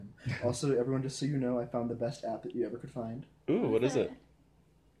Also, everyone, just so you know, I found the best app that you ever could find. Ooh, what is it?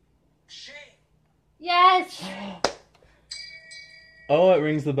 Shame. Yes! Oh, it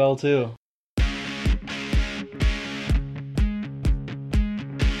rings the bell too.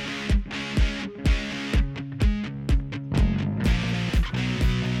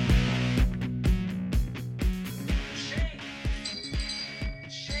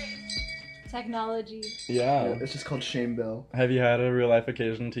 Technology. Yeah. It's just called Shame Bell. Have you had a real life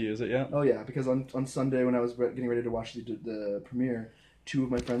occasion to use it yet? Oh yeah, because on Sunday when I was getting ready to watch the premiere, two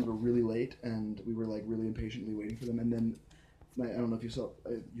of my friends were really late, and we were like really impatiently waiting for them. And then I don't know if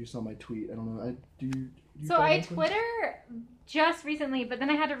you saw my tweet. I don't know. Do you So follow I my phone? Twitter just recently, but then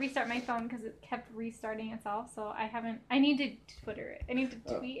I had to restart my phone because it kept restarting itself. So I need to Twitter it. I need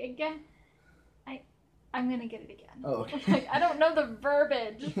to tweet again. I'm gonna get it again. Oh, okay. Like, I don't know the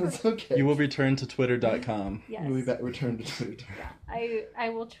verbiage. It's okay. You will return to twitter.com. Yes. We'll be back. Return to Twitter. Yeah. I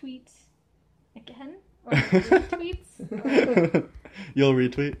will tweet again. Or retweets. Or, You'll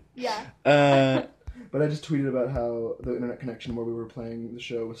retweet? yeah. But I just tweeted about how the internet connection where we were playing the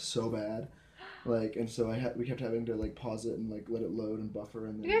show was so bad, like, and so we kept having to like pause it and like let it load and buffer.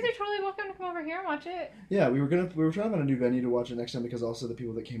 And then, You guys are totally welcome to come over here and watch it. yeah, we were trying to find a new venue to watch it next time because also the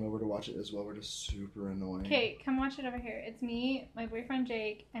people that came over to watch it as well were just super annoying. Okay, come watch it over here. It's me, my boyfriend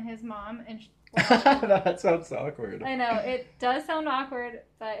Jake, and his mom. And That sounds awkward. I know it does sound awkward,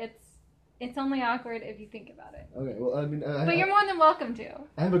 but it's only awkward if you think about it. Okay, well, I mean, But you're more than welcome to.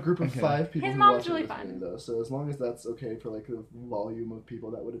 I have a group of Okay. 5 people His who mom's watch really it with fun. me, though, so as long as that's okay for like the volume of people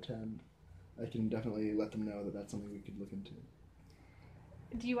that would attend, I can definitely let them know that that's something we could look into.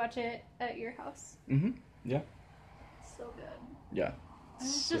 Do you watch it at your house? Mm-hmm. Yeah. So good. Yeah.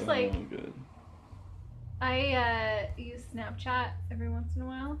 It's just like good. I use Snapchat every once in a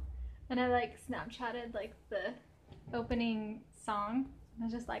while, and I like Snapchatted like the opening song. I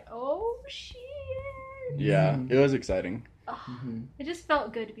was just like, oh shit! Yeah, Mhm. it was exciting. Ugh, Mm-hmm. it just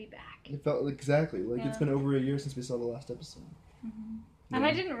felt good to be back. It felt exactly like it's Yeah. been over a year since we saw the last episode. And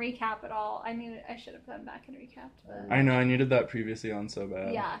I didn't recap at all. I should have gone back and recapped. But I know, I needed that previously on so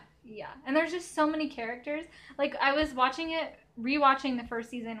bad. yeah. And there's just so many characters. Like I was rewatching the first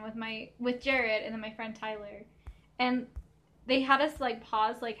season with Jared and then my friend Tyler, and they had us like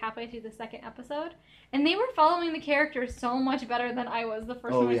pause like halfway through the second episode, and they were following the characters so much better than I was the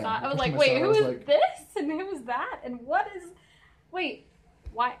first Oh, time I yeah. saw it. I The was first like, time I wait, saw it, I who was is like- this and who is that and what is? Wait,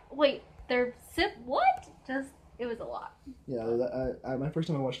 why? Wait, they're what? Just it was a lot. Yeah, my first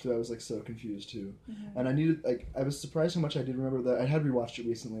time I watched it, I was like so confused too, Mm-hmm. and I needed I was surprised how much I did remember that I had rewatched it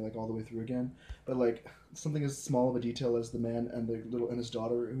recently, like all the way through again, but like something as small of a detail as the man and his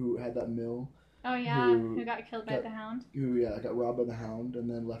daughter who had that mill, Oh yeah, Who who got killed by got- the Hound? who got robbed by the Hound and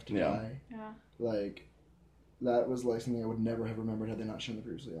then left to Yeah. die. Yeah. Like that was like something I would never have remembered had they not shown it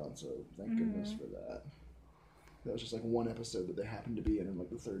previously on. So thank goodness for that. That was just like one episode that they happened to be in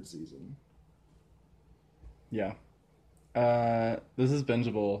like the third season. Yeah. This is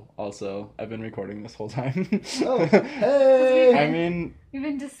bingeable also. I've been recording this whole time. Oh, hey! I mean, We've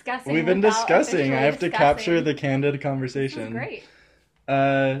been discussing. we've been without discussing. I officially have to discussing. capture the candid This is conversation. great.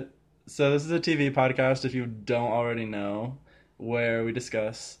 So this is a TV podcast, if you don't already know, where we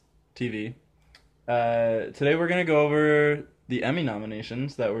discuss TV. Today we're going to go over the Emmy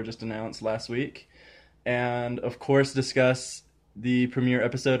nominations that were just announced last week, and of course discuss the premiere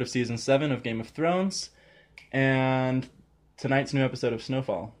episode of Season 7 of Game of Thrones, and tonight's new episode of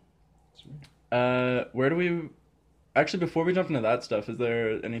Snowfall. Where do we... Actually, before we jump into that stuff, is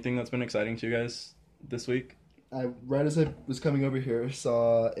there anything that's been exciting to you guys this week? Right as I was coming over here,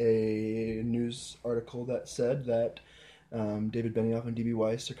 saw a news article that said that David Benioff and D.B.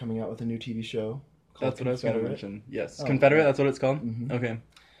 Weiss are coming out with a new TV show called That's what I was going to Confederate. mention. Yes. Oh, Confederate, okay. that's what it's called? Mhm. Okay.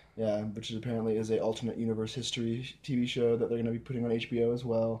 Yeah, which apparently is a alternate universe history TV show that they're going to be putting on HBO as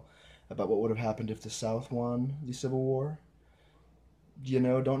well, about what would have happened if the South won the Civil War.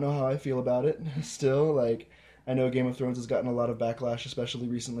 Don't know how I feel about it. Still, like, I know Game of Thrones has gotten a lot of backlash, especially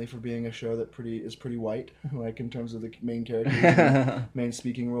recently for being a show that is pretty white, like in terms of the main characters, and main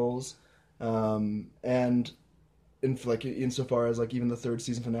speaking roles, and insofar as like even the third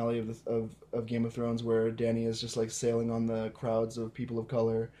season finale of Game of Thrones, where Dany is just like sailing on the crowds of people of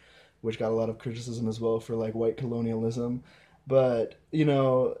color, which got a lot of criticism as well for like white colonialism. But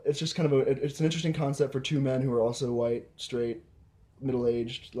it's just kind of it's an interesting concept for two men who are also white, straight,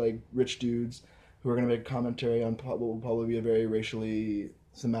 middle-aged, like rich dudes who are going to make commentary on what will probably be a very racially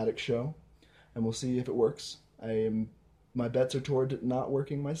thematic show, and we'll see if it works. My bets are toward it not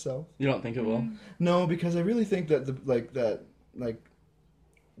working myself. You don't think it will? No, because I really think that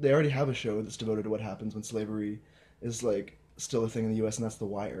they already have a show that's devoted to what happens when slavery is like still a thing in the U.S., and that's The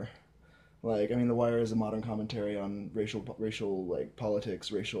Wire. Like, I mean, The Wire is a modern commentary on racial like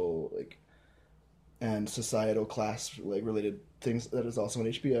politics, racial like, and societal class like related things. That is also on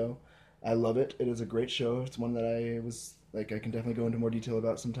HBO. I love it. It is a great show. It's one that I can definitely go into more detail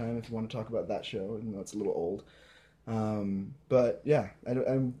about sometime if you want to talk about that show. Even though it's a little old. But yeah,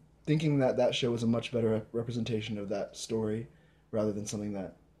 I'm thinking that show was a much better representation of that story, rather than something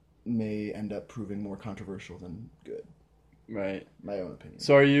that may end up proving more controversial than good. Right. My own opinion.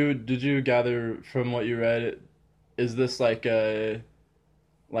 So did you gather from what you read, is this like a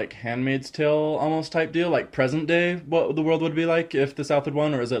Handmaid's Tale almost type deal, like present day, what the world would be like if the South had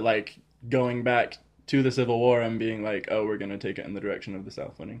won, or is it like going back to the Civil War and being like, oh, we're going to take it in the direction of the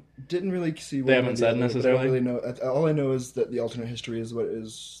South winning? Didn't really see. They haven't said necessarily. I don't really know. All I know is that the alternate history is what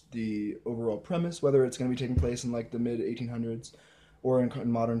is the overall premise. Whether it's going to be taking place in like the mid 1800s, or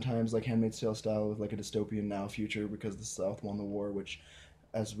in modern times, like Handmaid's Tale style, with like a dystopian now future because the South won the war, which,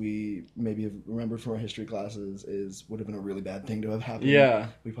 as we maybe have remembered from our history classes, would have been a really bad thing to have happened. Yeah,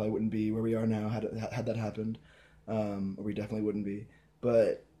 we probably wouldn't be where we are now had that happened, or we definitely wouldn't be.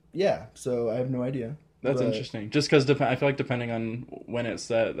 But yeah, so I have no idea. That's interesting. Just because I feel like depending on when it's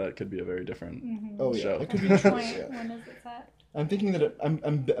set, that could be a very different show. It could be true. When is it set? I'm thinking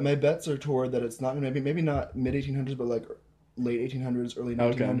that my bets are toward that it's not maybe not mid 1800s, but like late 1800s, early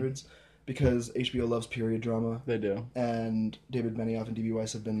 1900s, because HBO loves period drama. They do. And David Benioff and D.B.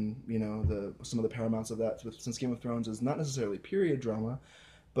 Weiss have been, some of the paramounts of that. Since Game of Thrones is not necessarily period drama,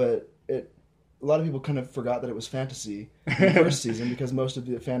 but a lot of people kind of forgot that it was fantasy in the first season, because most of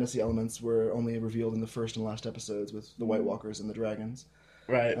the fantasy elements were only revealed in the first and last episodes with the White Walkers and the dragons.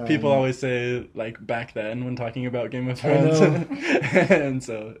 Right. People always say, like, back then when talking about Game of Thrones. And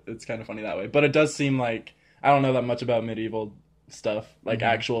so it's kind of funny that way. But it does seem like, I don't know that much about medieval stuff, like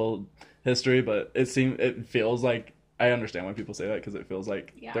actual history, but it feels like, I understand why people say that, because it feels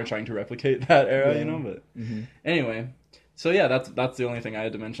like they're trying to replicate that era, but anyway. So yeah, that's the only thing I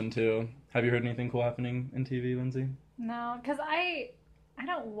had to mention too. Have you heard anything cool happening in TV, Lindsay? No, because I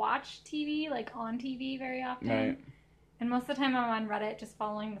don't watch TV, like on TV very often. Right. And most of the time I'm on Reddit just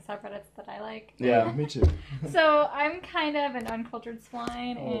following the subreddits that I like. Yeah. Me too. So I'm kind of an uncultured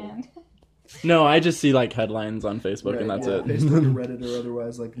swine and... No, I just see like headlines on Facebook and that's it. Facebook or Reddit or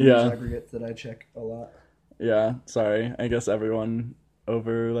otherwise, like news aggregates that I check a lot. Yeah, sorry. I guess everyone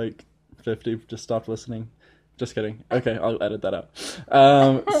over like 50 just stopped listening. Just kidding. Okay, I'll edit that out.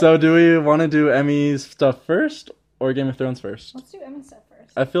 So do we want to do Emmy's stuff first or Game of Thrones first? Let's do Emmy stuff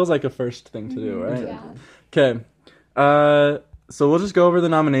first. It feels like a first thing to do, right? Yeah. Okay. So we'll just go over the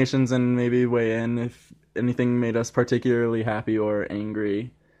nominations and maybe weigh in if anything made us particularly happy or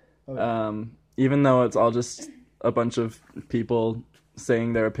angry. Even though it's all just a bunch of people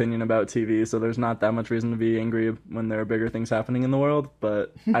saying their opinion about TV, so there's not that much reason to be angry when there are bigger things happening in the world,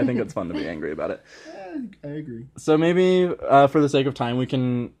 but I think it's fun to be angry about it. I agree. So maybe, for the sake of time, we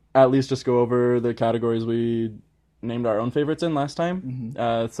can at least just go over the categories we named our own favorites in last time.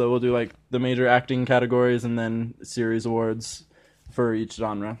 So we'll do like the major acting categories and then series awards for each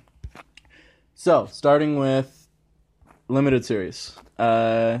genre. So, starting with limited series.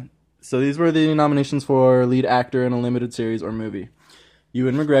 So these were the nominations for lead actor in a limited series or movie.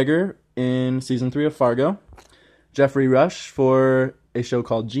 Ewan McGregor in season 3 of Fargo. Jeffrey Rush for a show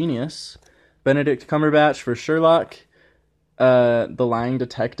called Genius. Benedict Cumberbatch for Sherlock. The Lying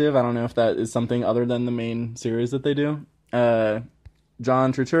Detective. I don't know if that is something other than the main series that they do.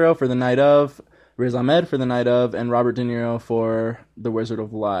 John Turturro for The Night Of. Riz Ahmed for The Night Of. And Robert De Niro for The Wizard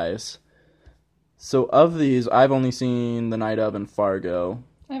of Lies. So of these, I've only seen The Night Of and Fargo.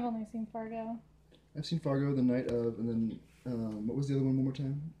 I've only seen Fargo. I've seen Fargo, The Night Of, and then what was the other one more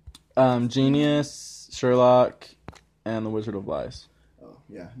time? Genius, Sherlock, and The Wizard of Lies. Oh,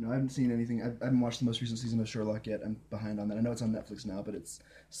 yeah. No, I haven't seen anything. I haven't watched the most recent season of Sherlock yet. I'm behind on that. I know it's on Netflix now, but it's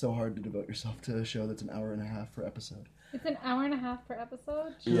so hard to devote yourself to a show that's an hour and a half per episode. It's an hour and a half per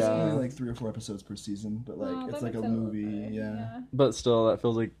episode? It's only like 3 or 4 episodes per season, but like it's like a movie, yeah. But still, that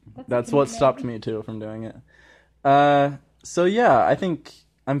feels like that's a what commitment. stopped me too from doing it. So yeah, I think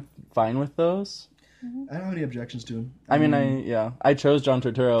I'm fine with those. I don't have any objections to him. I mean, I chose John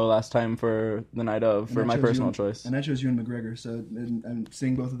Turturro last time for The Night Of for my personal choice. And I chose Ewan McGregor, so and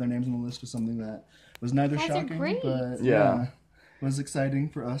seeing both of their names on the list was something that was neither Guys are shocking, great. but Yeah. was exciting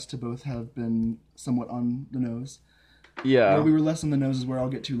for us to both have been somewhat on the nose. Yeah. Where we were less on the nose is where I'll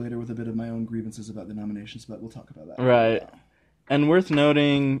get to later with a bit of my own grievances about the nominations, but we'll talk about that. Right. And worth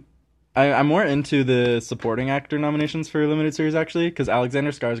noting, I'm more into the supporting actor nominations for limited series, actually, because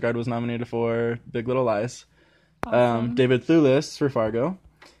Alexander Skarsgård was nominated for Big Little Lies. Awesome. David Thewlis for Fargo.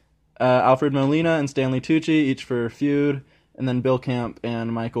 Alfred Molina and Stanley Tucci, each for Feud. and then Bill Camp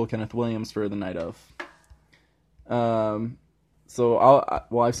and Michael Kenneth Williams for The Night Of. So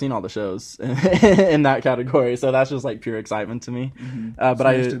I've seen all the shows in that category, so that's just like pure excitement to me. Mm-hmm. But so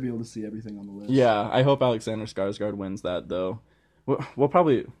nice to be able to see everything on the list. Yeah, I hope Alexander Skarsgård wins that though.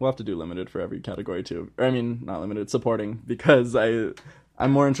 We'll have to do limited for every category too. Or, I mean, not limited, supporting, because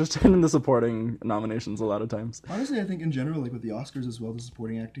I'm more interested in the supporting nominations a lot of times. Honestly, I think in general, like with the Oscars as well, the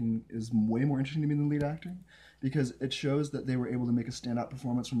supporting acting is way more interesting to me than lead acting, because it shows that they were able to make a standout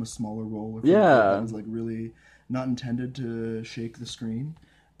performance from a smaller role. Or from that was like really not intended to shake the screen,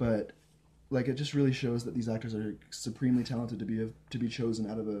 but like it just really shows that these actors are supremely talented to be chosen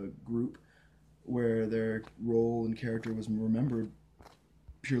out of a group where their role and character was remembered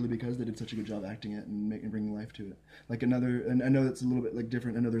purely because they did such a good job acting it and bringing life to it. Like and I know it's a little bit like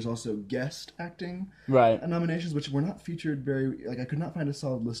different. I know there's also guest acting nominations, which were not featured I could not find a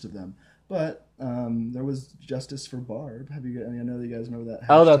solid list of them. But there was Justice for Barb. I know that you guys know that.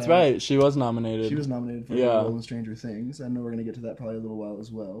 Oh, that's right. She was nominated. She was nominated for her role in Stranger Things. I know we're going to get to that probably a little while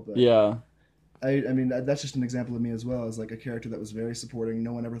as well. But yeah. I mean, that's just an example of me as well, as like a character that was very supporting,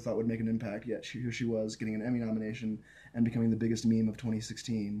 no one ever thought would make an impact, yet here she was, getting an Emmy nomination and becoming the biggest meme of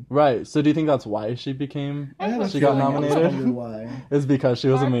 2016. Right. So do you think that's why she got nominated? That's probably why. Is because she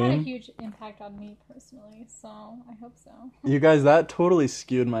was a meme? Had a huge impact on me personally, so I hope so. You guys, that totally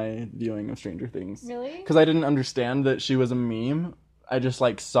skewed my viewing of Stranger Things. Really? Because I didn't understand that she was a meme. I just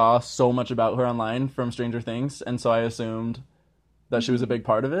like saw so much about her online from Stranger Things, and so I assumed that she was a big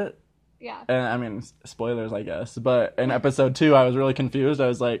part of it. Yeah. And I mean, spoilers, I guess. But in episode 2, I was really confused. I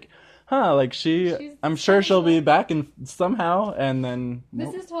was like, like I'm sure she'll be back in somehow. And then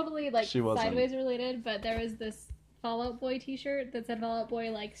this is totally like she wasn't. Sideways related, but there was this Fall Out Boy t-shirt that said Fall Out Boy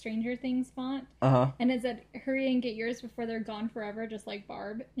like Stranger Things font. And it said, "Hurry and get yours before they're gone forever," just like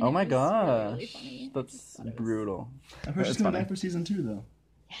Barb. And oh my gosh. really funny. That's brutal. I've heard she's coming back for season 2 though.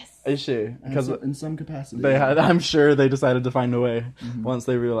 Yes. Is she? Because in some capacity. I'm sure they decided to find a way once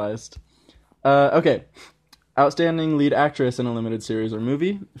they realized. Okay. Outstanding lead actress in a limited series or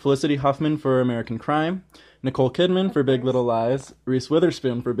movie: Felicity Huffman for American Crime, Nicole Kidman for Big Little Lies, Reese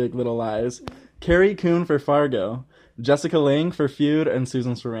Witherspoon for Big Little Lies, Carrie Coon for Fargo, Jessica Lange for Feud, and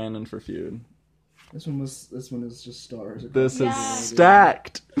Susan Sarandon for Feud. This one is just stars. This is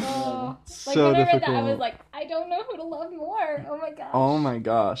stacked. Oh, so when I read difficult. that, I was like, I don't know who to love more. Oh my gosh. Oh my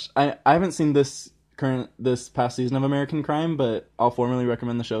gosh. I haven't seen this past season of American Crime, but I'll formally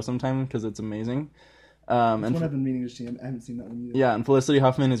recommend the show sometime because it's amazing. That's what I've been meaning to see. I haven't seen that one either. Yeah, and Felicity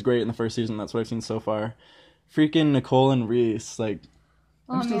Huffman is great in the first season. That's what I've seen so far. Freaking Nicole and Reese, like.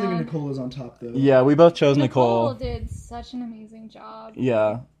 I'm still thinking Nicole is on top though. Yeah, we both chose Nicole did such an amazing job.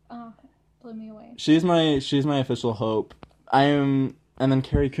 Yeah. Oh, blew me away. She's my official hope. And then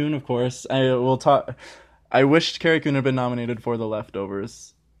Carrie Coon, of course. I wished Carrie Coon had been nominated for The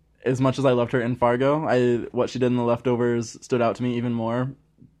Leftovers. As much as I loved her in Fargo, what she did in The Leftovers stood out to me even more.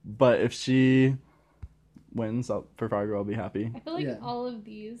 But if she wins for Fargo, I'll be happy. I feel like all of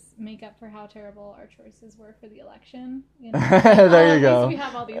these make up for how terrible our choices were for the election. You know? There you go. We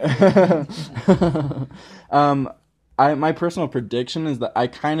have all these. My personal prediction is that I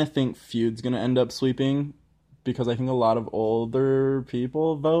kind of think Feud's gonna end up sweeping, because I think a lot of older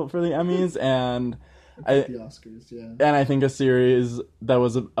people vote for the Emmys, and the Oscars, yeah. And I think a series that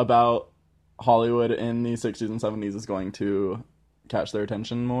was about Hollywood in the 60s and 70s is going to catch their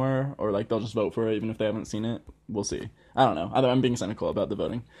attention more, or like they'll just vote for it even if they haven't seen it. We'll see. I don't know. I'm being cynical about the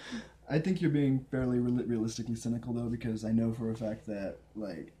voting. I think you're being fairly realistically cynical though, because I know for a fact that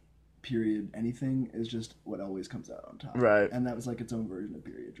like period anything is just what always comes out on top. Right. And that was like its own version of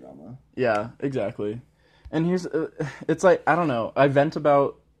period drama. Yeah, exactly. And here's it's like, I don't know. I vent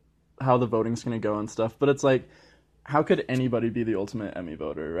about how the voting's going to go and stuff, but it's like, how could anybody be the ultimate Emmy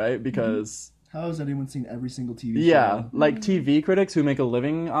voter, right? Because how has anyone seen every single TV show? Yeah, like TV critics who make a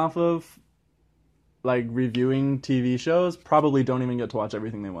living off of like reviewing TV shows probably don't even get to watch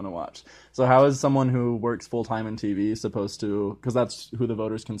everything they want to watch. So how is someone who works full-time in TV supposed to, because that's who the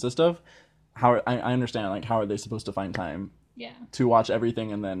voters consist of, I understand, like, how are they supposed to find time to watch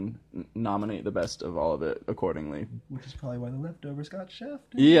everything and then nominate the best of all of it accordingly? Which is probably why The Leftovers got chefed.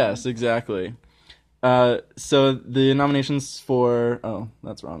 Yes, exactly. So the nominations for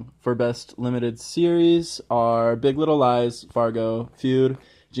Best Limited Series are Big Little Lies, Fargo, Feud,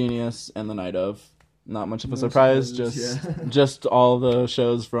 Genius, and The Night Of. Not much of a surprise, just all the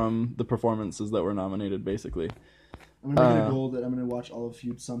shows from the performances that were nominated, basically. I'm going to make it a goal that I'm going to watch all of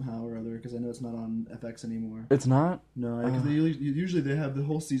Feud somehow or other, because I know it's not on FX anymore. It's not? No, because usually they have the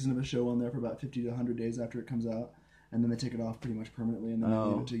whole season of a show on there for about 50 to 100 days after it comes out. and then they take it off pretty much permanently, and then they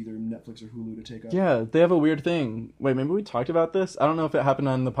leave it to either Netflix or Hulu to take up. Yeah, they have a weird thing. Wait, maybe we talked about this? I don't know if it happened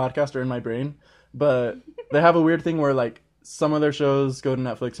on the podcast or in my brain, but they have a weird thing where, like, some of their shows go to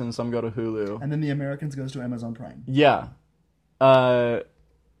Netflix and some go to Hulu. And then The Americans goes to Amazon Prime. Yeah. I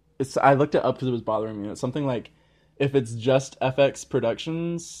looked it up because it was bothering me. It's something like, if it's just FX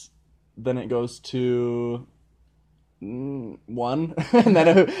Productions, then it goes to one. And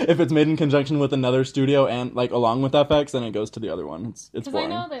then if it's made in conjunction with another studio and, like, along with FX, then it goes to the other one. It's Because I boring.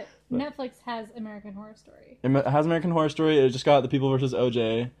 know that Netflix has American Horror Story. It has American Horror Story. It just got The People vs.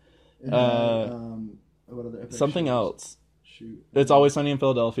 OJ. It had, what other epic Something shows? else. Shoot. It's Always Sunny in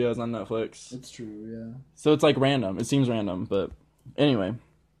Philadelphia is on Netflix. It's true, yeah. So it's like random. It seems random, but anyway.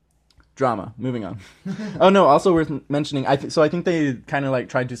 Drama. Moving on. Oh no, also worth mentioning. I think they kind of like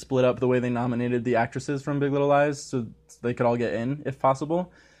tried to split up the way they nominated the actresses from Big Little Lies so they could all get in if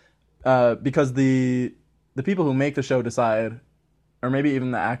possible. Because the people who make the show decide, or maybe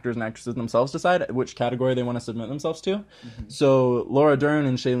even the actors and actresses themselves decide which category they want to submit themselves to. Mm-hmm. So Laura Dern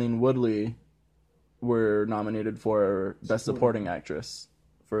and Shailene Woodley were nominated for Best Supporting Actress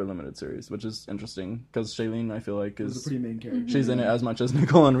for a limited series, which is interesting because Shailene, I feel like, is a pretty main character. She's in it as much as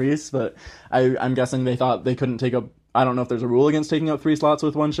Nicole and Reese, but I'm guessing they thought they couldn't take up. I don't know if there's a rule against taking up 3 slots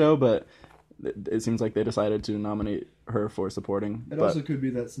with one show, but it seems like they decided to nominate her for supporting. It also could be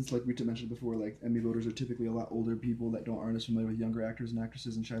that since, like we mentioned before, like Emmy voters are typically a lot older people that aren't as familiar with younger actors and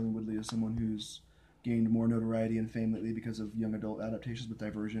actresses, and Shailene Woodley is someone who's gained more notoriety and fame lately because of young adult adaptations with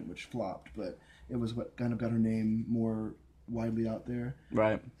Divergent, which flopped, but it was what kind of got her name more widely out there.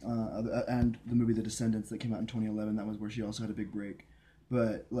 Right. And the movie The Descendants that came out in 2011, that was where she also had a big break.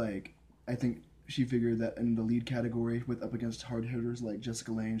 But, like, I think she figured that in the lead category with up against hard hitters like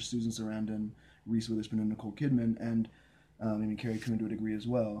Jessica Lange, Susan Sarandon, Reese Witherspoon, and Nicole Kidman, and even Carrie Coon to a degree as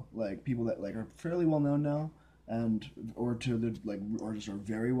well, like people that like are fairly well known now, or just are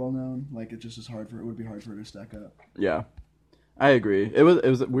very well known, like it would be hard for her to stack up. Yeah. I agree. It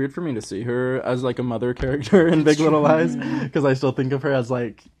was weird for me to see her as like a mother character in Big Little Lies because I still think of her as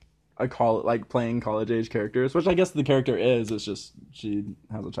like playing college age characters, which I guess the character is. It's just she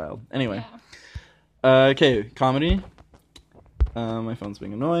has a child. Anyway, okay, comedy. My phone's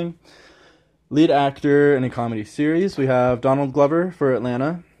being annoying. Lead actor in a comedy series. We have Donald Glover for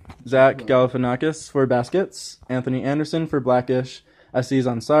Atlanta, Zach Galifianakis for Baskets, Anthony Anderson for Blackish, Aziz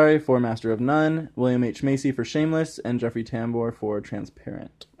Ansari for Master of None, William H. Macy for Shameless, and Jeffrey Tambor for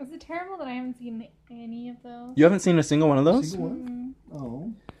Transparent. Is it terrible that I haven't seen any of those? You haven't seen a single one of those? Single one?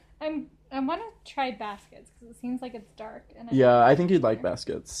 Oh. I want to try Baskets because it seems like it's dark. And I think you'd like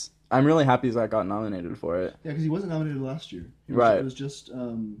Baskets. I'm really happy Zach got nominated for it. Yeah, because he wasn't nominated last year. Right. It was just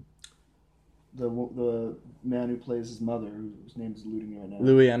the man who plays his mother, whose name is eluding me right now.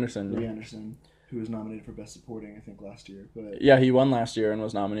 Louis Anderson. Louis Anderson, who was nominated for Best Supporting, I think, last year. But yeah, he won last year and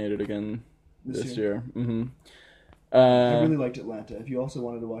was nominated again this year. Mm-hmm. I really liked Atlanta. If you also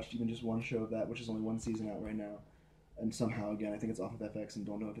wanted to watch even just one show of that, which is only one season out right now, and somehow, again, I think it's off of FX and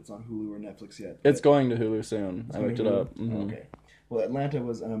don't know if it's on Hulu or Netflix yet. It's going to Hulu soon. I looked it up. Mm-hmm. Okay. Well, Atlanta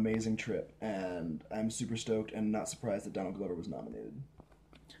was an amazing trip, and I'm super stoked and not surprised that Donald Glover was nominated.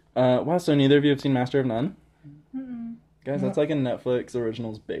 Wow, so neither of you have seen Master of None? Mm-mm. Guys, that's like a Netflix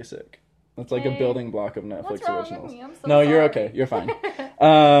Originals basic. That's like a building block of Netflix What's wrong Originals. with me? I'm so No, sorry. you're okay. You're fine.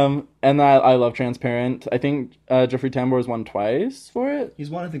 And I love Transparent. I think Jeffrey Tambor has won twice for it. He's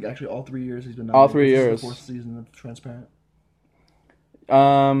won, I think, actually all 3 years he's been nominated. All 3 This years. is the 4th season of Transparent.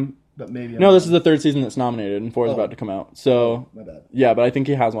 But maybe No, this is the 3rd season that's nominated, and 4 is about to come out. So my bad. yeah, but I think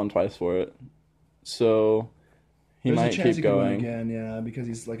he has won twice for it. So he There's might a chance keep he could win going. again, yeah, because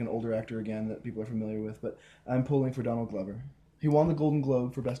he's like an older actor again that people are familiar with. But I'm pulling for Donald Glover. He won the Golden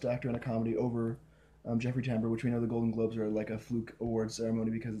Globe for Best Actor in a Comedy over Jeffrey Tambor, which we know the Golden Globes are like a fluke award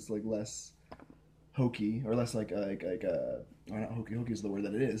ceremony because it's like less hokey or less like or not hokey. Hokey is the word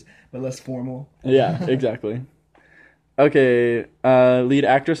that it is, but less formal. Yeah, exactly. Okay, lead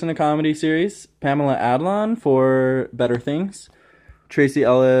actress in a comedy series, Pamela Adlon for Better Things, Tracy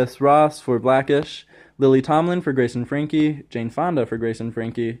Ellis Ross for Blackish, Lily Tomlin for Grace and Frankie, Jane Fonda for Grace and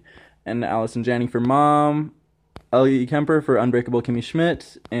Frankie, and Allison Janney for Mom, Ellie Kemper for Unbreakable Kimmy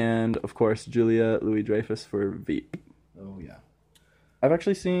Schmidt, and, of course, Julia Louis-Dreyfus for Veep. Oh, yeah. I've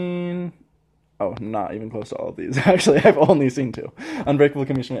actually seen... Oh, not even close to all of these, actually. I've only seen 2. Unbreakable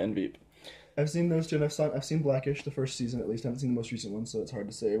Kimmy Schmidt and Veep. I've seen those two, and I've seen Blackish, the first season at least. I haven't seen the most recent one, so it's hard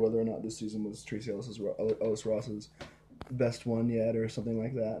to say whether or not this season was Tracy Ellis Ross's best one yet or something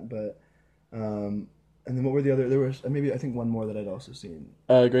like that. But And then what were the other? There was maybe I think one more that I'd also seen.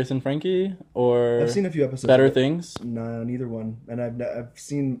 Grace and Frankie, or I've seen a few episodes. Better of it. Things. No, neither one. And I've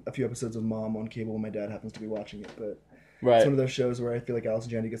seen a few episodes of Mom on cable when my dad happens to be watching it. But it's Right. one of those shows where I feel like Allison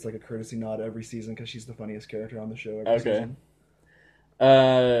Janney gets like a courtesy nod every season because she's the funniest character on the show every Okay. season.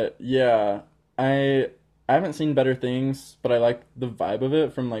 Yeah. I haven't seen Better Things, but I like the vibe of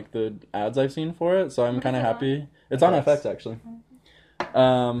it from like the ads I've seen for it, so I'm What kind of is it on? happy. It's on FX. FX actually.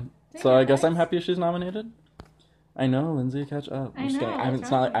 Is So it I guess I'm FX? happy she's nominated. I know, Lindsay, catch up. I'm I just kidding. know, I haven't. what's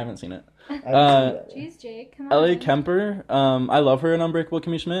It's not wrong like I haven't seen it. I haven't seen that. Jeez, Jake, come on. Ellie Kemper. I love her in Unbreakable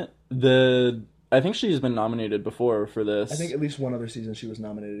Kimmy Schmidt. I think she's been nominated before for this. I think at least one other season she was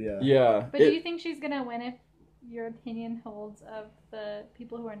nominated. Yeah. Yeah. But do you think she's gonna win if your opinion holds of the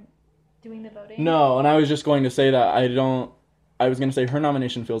people who are doing the voting? No, and I was just going to say that I don't. I was going to say her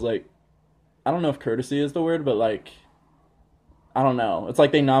nomination feels like, I don't know if courtesy is the word, but like, I don't know. It's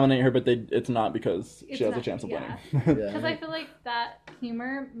like they nominate her, but it's not because It's she has a not- chance of yeah. winning. Yeah. Because I feel like that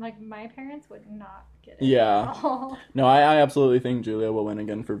humor, like my parents would not get it. Yeah. At all. No, I absolutely think Julia will win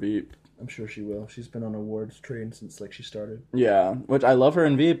again for Veep. I'm sure she will. She's been on awards train since like she started. Yeah, which I love her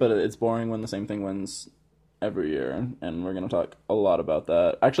in Veep, but it's boring when the same thing wins every year, and we're going to talk a lot about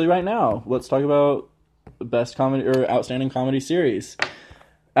that. Actually, right now, let's talk about the best comedy or outstanding comedy series.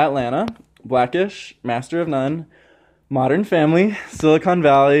 Atlanta, Blackish, Master of None, Modern Family, Silicon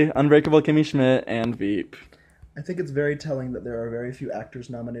Valley, Unbreakable Kimmy Schmidt, and Veep. I think it's very telling that there are very few actors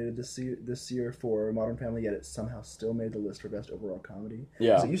nominated this year for Modern Family, yet it somehow still made the list for best overall comedy. 'Cause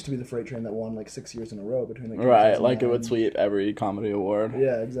Yeah. it used to be the Freight Train that won like 6 years in a row between like Right, like it 2009. would sweep every comedy award.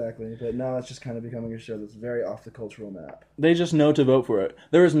 Yeah, exactly. But now it's just kind of becoming a show that's very off the cultural map. They just know to vote for it.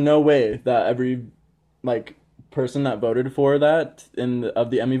 There is no way that every like person that voted for that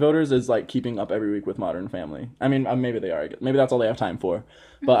of the Emmy voters is like keeping up every week with Modern Family. I mean, maybe they are. Maybe that's all they have time for.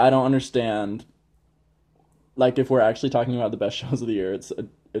 But I don't understand. Like, if we're actually talking about the best shows of the year, it's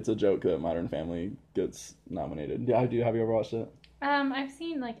a joke that Modern Family gets nominated. Yeah, have you ever watched it? I've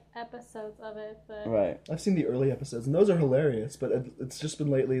seen like episodes of it, but Right. I've seen the early episodes, and those are hilarious, but it's just been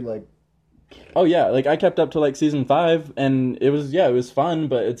lately like, Oh yeah, like I kept up to like season 5, and it was fun,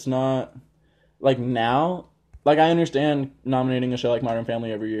 but it's not like now. Like I understand nominating a show like Modern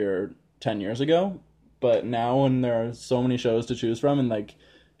Family every year 10 years ago, but now when there are so many shows to choose from and like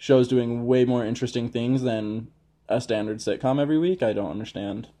shows doing way more interesting things than a standard sitcom every week, I don't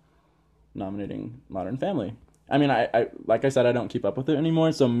understand nominating Modern Family. I mean, I like I said, I don't keep up with it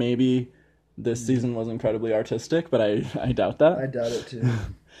anymore, so maybe this season was incredibly artistic, but I doubt that. I doubt it too.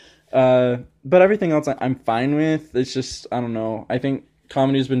 But everything else I'm fine with. It's just, I don't know. I think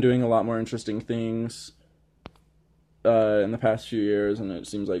comedy's been doing a lot more interesting things in the past few years, and it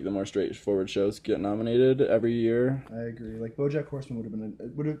seems like the more straightforward shows get nominated every year. I agree. Like BoJack Horseman would have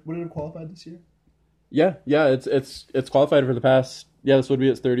been would it have qualified this year? Yeah, it's qualified for the past. Yeah, this would be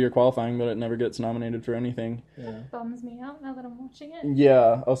its third year qualifying, but it never gets nominated for anything. Yeah. bums me out now that I'm watching it.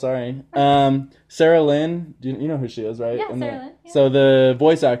 Yeah. Oh, sorry. Sarah Lynn. You know who she is, right? Yeah, In Sarah the- Lynn, yeah. So the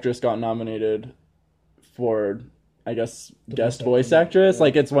voice actress got nominated for, I guess, The guest best voice actor, actress. yeah.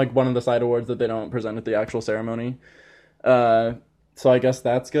 Like it's like one of the side awards that they don't present at the actual ceremony. So I guess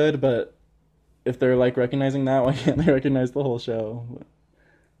that's good. But if they're like recognizing that, why can't they recognize the whole show?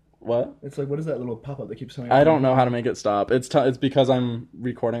 What? It's like, what is that little pop-up that keeps coming up? I don't know how to make it stop. It's because I'm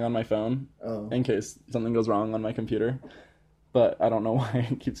recording on my phone Oh. in case something goes wrong on my computer. But I don't know why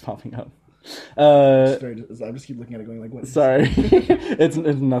it keeps popping up. I just keep looking at it going like, what? Sorry. it's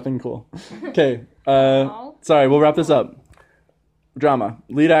nothing cool. Okay. Aw. Sorry, we'll wrap this up. Drama.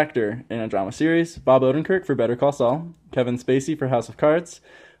 Lead actor in a drama series. Bob Odenkirk for Better Call Saul. Kevin Spacey for House of Cards.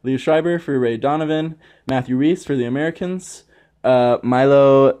 Liev Schreiber for Ray Donovan. Matthew Rhys for The Americans.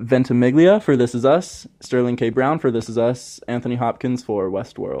 Milo Ventimiglia for This Is Us. Sterling K. Brown for This Is Us. Anthony Hopkins for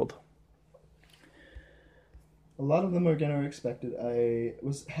Westworld. A lot of them again are expected. I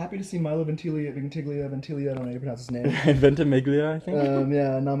was happy to see Milo Ventimiglia, I don't know how you pronounce his name. Ventimiglia, I think.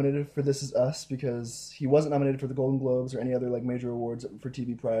 Yeah, nominated for This Is Us because he wasn't nominated for the Golden Globes or any other like major awards for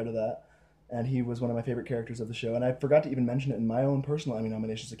TV prior to that, and he was one of my favorite characters of the show. And I forgot to even mention it in my own personal Emmy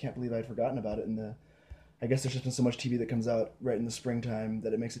nominations. I can't believe I'd forgotten about it. I guess there's just been so much TV that comes out right in the springtime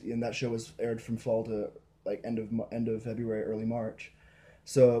that it makes it. And that show was aired from fall to like end of February, early March.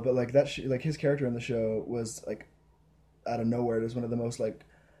 So, but like like his character in the show was like out of nowhere. It was one of the most like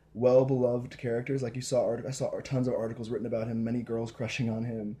well beloved characters. Like I saw tons of articles written about him, many girls crushing on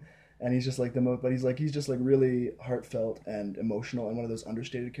him, and he's just like the most. But he's just like really heartfelt and emotional, and one of those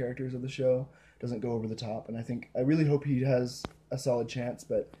understated characters of the show. Doesn't go over the top, and I really hope he has a solid chance.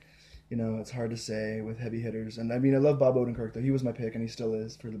 But You know, it's hard to say with heavy hitters. And I mean, I love Bob Odenkirk, though. He was my pick, and he still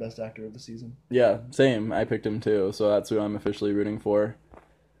is for the best actor of the season. Yeah, same. I picked him too, so that's who I'm officially rooting for.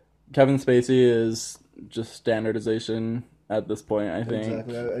 Kevin Spacey is just standardization at this point, I think.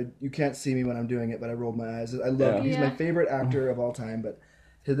 Exactly. You can't see me when I'm doing it, but I rolled my eyes. I love Yeah. He's my favorite actor of all time, but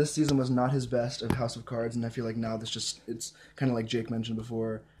this season was not his best of House of Cards, and I feel like now it's kind of like Jake mentioned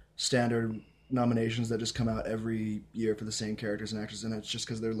before, standard nominations that just come out every year for the same characters and actors, and it's just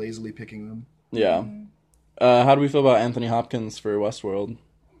because they're lazily picking them. Yeah. How do we feel about Anthony Hopkins for Westworld?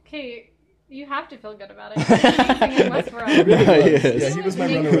 Okay, you have to feel good about it. He's amazing in Westworld. Yes. Yeah, he was my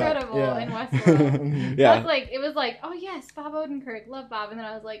incredible runner-up. in Yeah. Westworld. Yeah. It was like, oh yes, Bob Odenkirk, love Bob, and then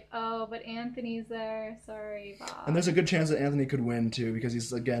I was like, oh, but Anthony's there. Sorry, Bob. And there's a good chance that Anthony could win too, because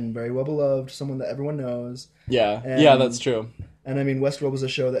he's again very well beloved, someone that everyone knows. Yeah. And- Yeah, that's true. And I mean, Westworld was a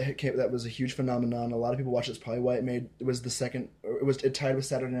show that was a huge phenomenon. A lot of people watched it. It's probably why it tied with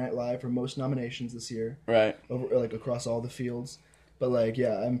Saturday Night Live for most nominations this year, Right. across all the fields. But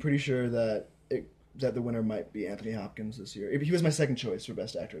I'm pretty sure that the winner might be Anthony Hopkins this year. He was my second choice for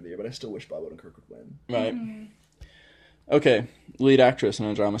best actor of the year, but I still wish Bob Odenkirk would win. Right. Okay. Lead actress in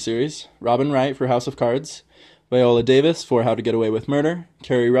a drama series. Robin Wright for House of Cards. Viola Davis for How to Get Away with Murder.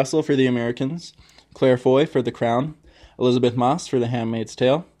 Kerry Russell for The Americans. Claire Foy for The Crown. Elizabeth Moss for The Handmaid's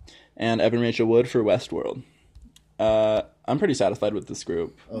Tale. And Evan Rachel Wood for Westworld. I'm pretty satisfied with this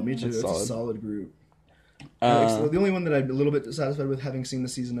group. Oh, me too. It's It's solid. a solid group. The only one that I'm a little bit satisfied with, having seen the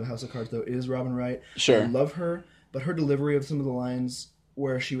season of House of Cards, though, is Robin Wright. Sure. I love her, but her delivery of some of the lines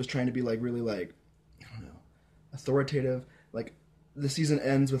where she was trying to be really I don't know, authoritative. Like the season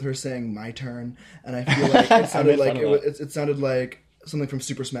ends with her saying "my turn," and I feel like it sounded made like fun of it sounded like something from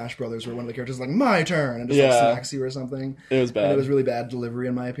Super Smash Brothers, where one of the characters is like "my turn" and just Yeah. smacks you or something. It was bad. And it was really bad delivery,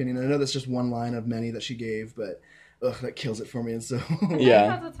 in my opinion. And I know that's just one line of many that she gave, but that kills it for me. And so Yeah.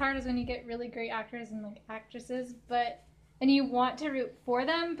 Sometimes what's hard is when you get really great actors and actresses, and you want to root for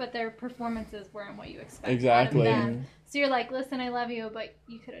them, but their performances weren't what you expected Exactly. out of them. So you're like, listen, I love you, but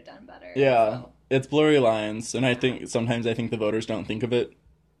you could have done better. Yeah. So, It's blurry lines, and I think sometimes the voters don't think of it,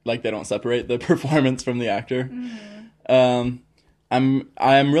 like they don't separate the performance from the actor.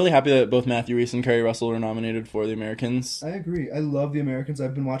 I'm really happy that both Matthew Rhys and Kerry Russell were nominated for The Americans. I agree. I love The Americans.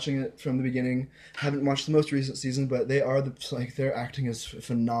 I've been watching it from the beginning. Haven't watched the most recent season, but their acting is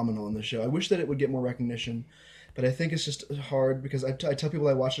phenomenal in the show. I wish that it would get more recognition, but I think it's just hard because I tell people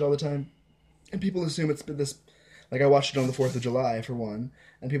I watch it all the time, and people assume it's been this. Like I watched it on the 4th of July for one,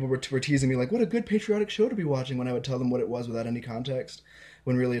 and people were teasing me like, "What a good patriotic show to be watching." When I would tell them what it was without any context,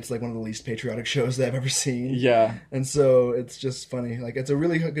 when really it's like one of the least patriotic shows that I've ever seen. Yeah. And so it's just funny. Like it's a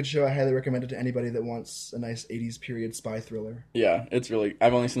really good show. I highly recommend it to anybody that wants a nice 80s period spy thriller. Yeah,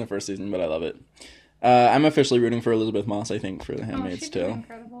 I've only seen the first season, but I love it. I'm officially rooting for Elizabeth Moss, I think, for The Handmaid's she'd be Tale.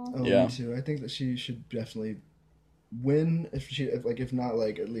 incredible. Oh, Yeah. me too. I think that she should definitely win if not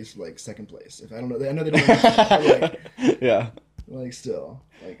at least second place. If I don't know, I know they don't. Yeah. Still,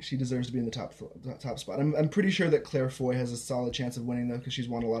 she deserves to be in the top spot. I'm pretty sure that Claire Foy has a solid chance of winning though, because she's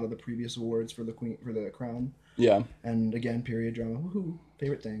won a lot of the previous awards for the Crown. Yeah. And again, period drama. Woohoo!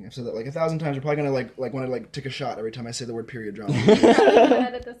 Favorite thing. I've said that 1,000 times. You're probably gonna want to take a shot every time I say the word period drama. I'm gonna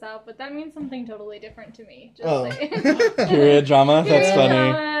edit this out, but that means something totally different to me. Just Oh. Period drama? That's Period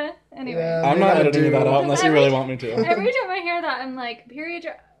funny. drama. Anyway. Yeah. I'm not They editing do. that out unless you Every really time- want me to. Every time I hear that, I'm like, period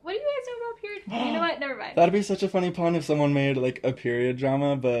drama. What do you guys know about period? You know what? Never mind. That'd be such a funny pun if someone made a period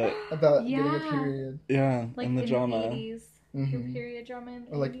drama, but About getting a Yeah. period. yeah, Like and the in drama. the 80s. Mhm. Your period drama in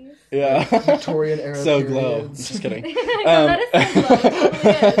the Or, like, 80s. Yeah. Victorian era. So Glow. periods. Just kidding. No, that is so Glow.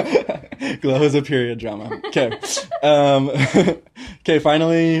 It totally is. Glow is a period drama. Okay. Okay,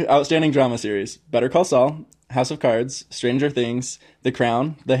 finally, outstanding drama series. Better Call Saul, House of Cards, Stranger Things, The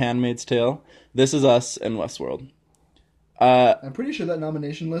Crown, The Handmaid's Tale, This Is Us, and Westworld. I'm pretty sure that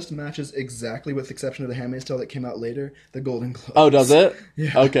nomination list matches exactly, with the exception of The Handmaid's Tale that came out later, the Golden Globes. Oh, does it?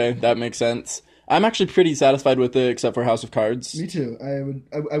 Yeah. Okay, that makes sense. I'm actually pretty satisfied with it, except for House of Cards. Me too.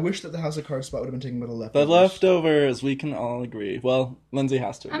 I wish that the House of Cards spot would have been taken by the The leftovers. leftovers, we can all agree. Well, Lindsay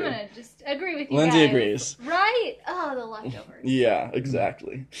has to I'm agree. gonna just agree with you Lindsay guys. agrees. Right? Oh, the leftovers. Yeah,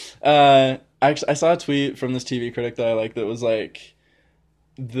 exactly. I saw a tweet from this TV critic that I like that was like,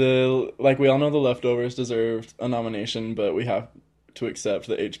 we all know the leftovers deserved a nomination, but we have to accept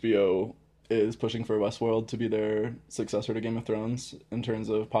that HBO is pushing for Westworld to be their successor to Game of Thrones in terms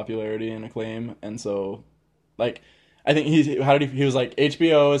of popularity and acclaim, and so, I think he was like,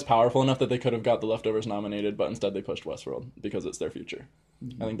 HBO is powerful enough that they could have got the leftovers nominated, but instead they pushed Westworld because it's their future.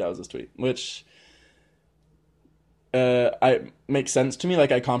 I think that was his tweet, which makes sense to me.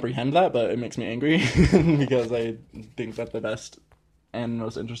 I comprehend that, but it makes me angry because I think that the best and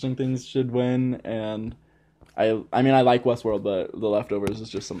most interesting things should win. And I mean, I like Westworld, but The Leftovers is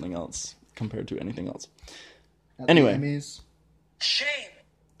just something else compared to anything else. At the Anyway. Emmys. Shame.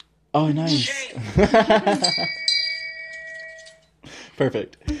 Oh, nice. Shame.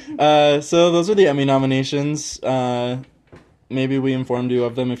 Perfect. So those are the Emmy nominations. Maybe we informed you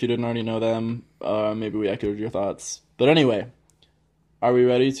of them if you didn't already know them. Maybe we echoed your thoughts. But anyway, are we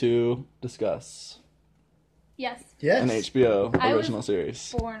ready to discuss Yes. Yes. an HBO I was- original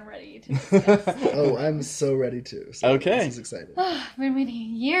series? Born ready to discuss. Oh, I'm so ready to. So Okay. This is exciting. I've been waiting a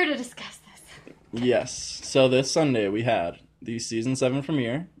year to discuss this. Yes. So this Sunday we had the season 7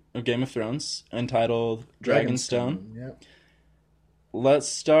 premiere of Game of Thrones entitled Dragonstone. Yep. Let's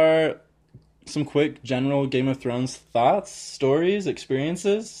start some quick general Game of Thrones thoughts, stories,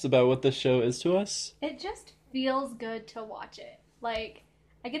 experiences about what this show is to us. It just feels good to watch it. Like,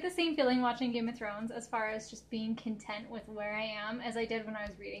 I get the same feeling watching Game of Thrones as far as just being content with where I am as I did when I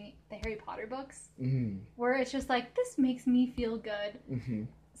was reading the Harry Potter books, Mm-hmm. where it's just like, this makes me feel good. Mm-hmm.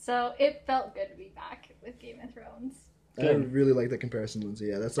 So it felt good to be back with Game of Thrones. I Good. really like that comparison, Lindsay.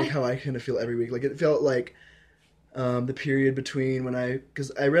 Yeah, that's like how I kind of feel every week. Like it felt like the period between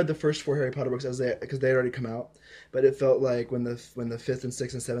because I read the first 4 Harry Potter books because they had already come out, but it felt like when the 5th and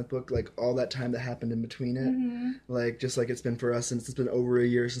 6th and 7th book, like all that time that happened in between it, Mm-hmm. like just like it's been for us since it's been over a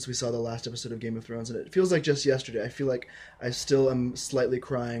year since we saw the last episode of Game of Thrones, and it feels like just yesterday. I feel like I still am slightly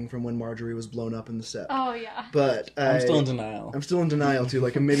crying from when Marjorie was blown up in the set, Oh, yeah. but I'm still in denial. I'm still in denial too.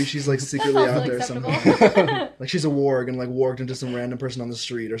 Like maybe she's like That's secretly also out there acceptable. somewhere. Like she's a warg and like warged into some random person on the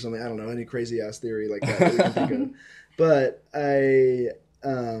street or something. I don't know, any crazy ass theory like that we can think of. But it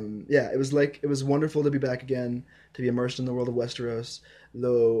was wonderful to be back again, to be immersed in the world of Westeros.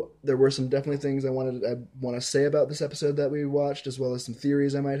 Though there were some definitely things I want to say about this episode that we watched, as well as some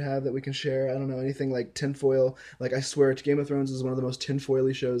theories I might have that we can share. I don't know, anything like tinfoil. Like I swear, Game of Thrones is one of the most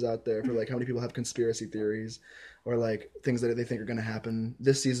tinfoily shows out there for like how many people have conspiracy theories or like things that they think are going to happen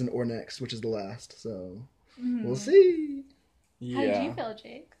this season or next, which is the last. So we'll see. How did you feel,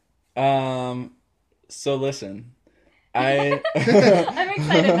 Jake? So listen, I I'm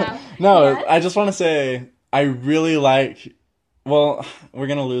excited now. No, Yes? I just want to say I really like. Well, we're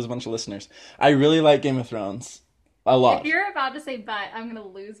gonna lose a bunch of listeners. I really like Game of Thrones a lot, If you're about to say but, I'm going to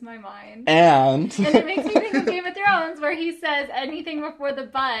lose my mind. and And it makes me think of Game of Thrones, where he says anything before the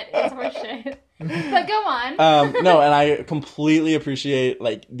but is horseshit. But go on. no, and I completely appreciate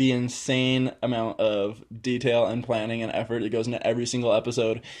like the insane amount of detail and planning and effort that goes into every single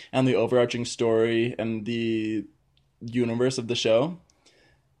episode, and the overarching story and the universe of the show.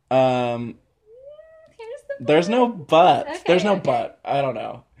 Here's the There's no but. Okay, There's no okay. but. I don't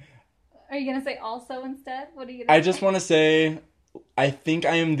know. Are you going to say also instead? What are you going I just want to say, I think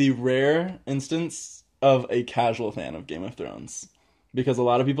I am the rare instance of a casual fan of Game of Thrones. Because a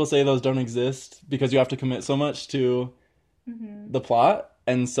lot of people say those don't exist because you have to commit so much to the plot.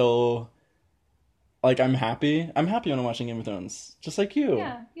 And so, like, I'm happy. I'm happy when I'm watching Game of Thrones. Just like you.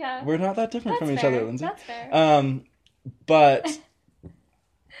 Yeah, yeah. We're not that different That's from each fair. other, Lindsay. That's fair. But...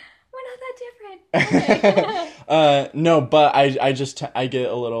 We're not that different. Okay. no, but I get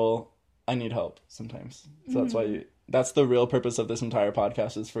a little... I need help sometimes. So that's why that's the real purpose of this entire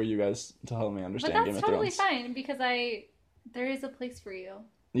podcast, is for you guys to help me But understand that's Game of totally Thrones. fine, because there is a place for you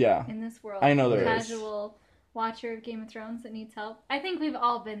Yeah. in this world. I know there a is. casual watcher of Game of Thrones that needs help. I think we've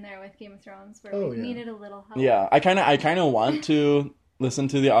all been there with Game of Thrones, where Oh, we yeah. needed a little help. Yeah. I kind of want to listen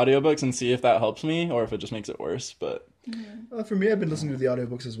to the audiobooks and see if that helps me or if it just makes it worse, but For me, I've been listening to the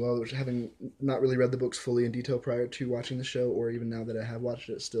audiobooks as well, which having not really read the books fully in detail prior to watching the show, or even now that I have watched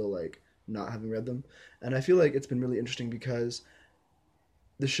it, still like not having read them. And I feel like it's been really interesting because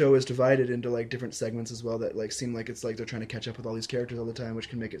the show is divided into like different segments as well that like seem like it's like they're trying to catch up with all these characters all the time, which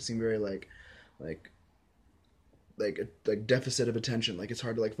can make it seem very like a deficit of attention. Like it's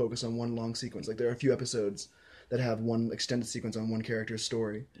hard to like focus on one long sequence. Like there are a few episodes that have one extended sequence on one character's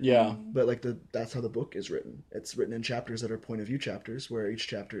story. yeah. But like that's how the book is written. It's written in chapters that are point of view chapters, where each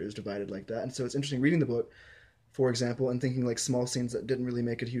chapter is divided like that. And so it's interesting reading the book, for example, and thinking like small scenes that didn't really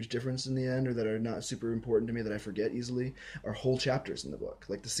make a huge difference in the end, or that are not super important to me that I forget easily, are whole chapters in the book.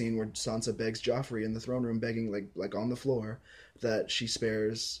 Like the scene where Sansa begs Joffrey in the throne room, begging like on the floor that he spare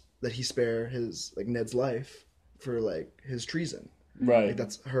his like Ned's life for like his treason. Right. Like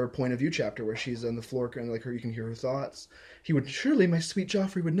that's her point of view chapter, where she's on the floor and like her, you can hear her thoughts. Surely my sweet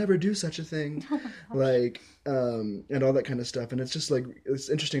Joffrey would never do such a thing. Like, and all that kind of stuff. And it's just like, it's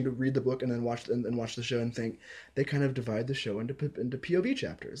interesting to read the book and then watch the show and think they kind of divide the show into POV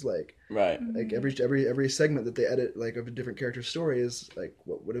chapters. Like Right. every segment that they edit like of a different character's story is like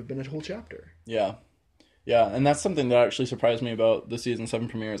what would have been a whole chapter. Yeah. Yeah, and that's something that actually surprised me about the season 7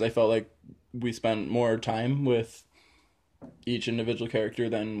 premieres. I felt like we spent more time with each individual character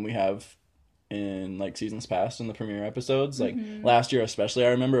than we have in like seasons past in the premiere episodes. Like last year especially, I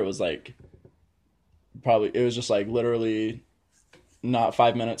remember it was like it was just like literally not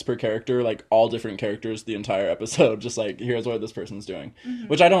 5 minutes per character, like all different characters the entire episode, just like here's what this person's doing.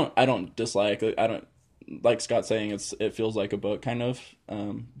 Which I don't dislike. I don't, like Scott saying, it feels like a book kind of,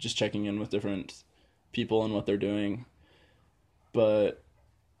 just checking in with different people and what they're doing. But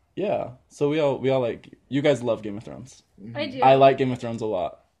yeah, so we all like, you guys love Game of Thrones. I do. I like Game of Thrones a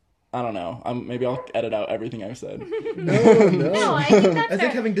lot. I don't know. Maybe I'll edit out everything I've said. No. No, I think that's I think fair.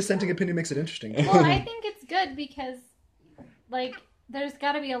 having dissenting opinion makes it interesting. Well, I think it's good because, like, there's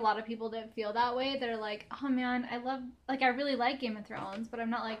got to be a lot of people that feel that way. They're like, oh man, I really like Game of Thrones, but I'm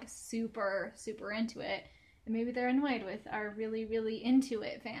not like super, super into it. And maybe they're annoyed with our really, really into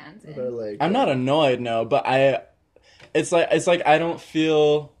it fans. They're like, I'm not annoyed, no, but it's like I don't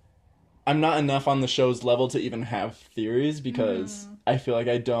feel I'm not enough on the show's level to even have theories because I feel like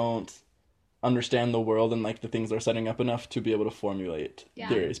I don't understand the world and like the things they're setting up enough to be able to formulate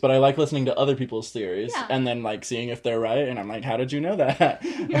theories. But I like listening to other people's theories and then like seeing if they're right, and I'm like, how did you know that?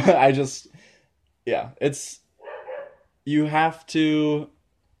 You have to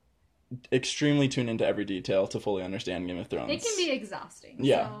extremely tune into every detail to fully understand Game of Thrones. It can be exhausting.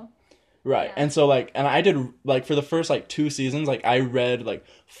 Yeah. So. Right. Yeah. And so like, and I did like for the first like 2 seasons, like I read like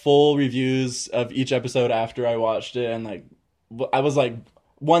full reviews of each episode after I watched it, and like I was like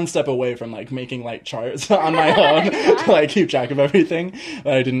one step away from like making like charts on my own to like keep track of everything.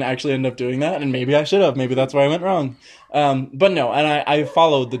 But I didn't actually end up doing that, and maybe I should have. Maybe that's where I went wrong. But no, and I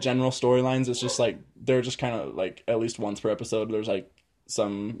followed the general storylines. It's just like they're just kind of like at least once per episode there's like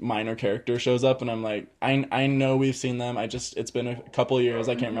some minor character shows up, and I'm like, I know we've seen them. It's been a couple of years.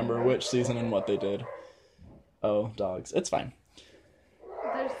 I can't remember which season and what they did. Oh, dogs. It's fine.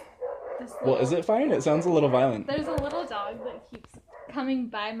 There's this Well, is it fine? It sounds a little violent. There's a little dog that keeps coming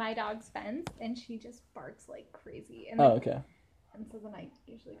by my dog's fence, and she just barks like crazy. And Oh, okay. And so then I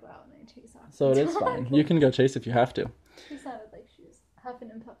usually go out and I chase off. So it the is dog. fine. You can go chase if you have to. She sounded like she was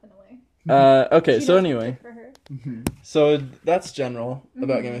huffing and puffing away. Okay, She so knows what's anyway. good for her. So that's general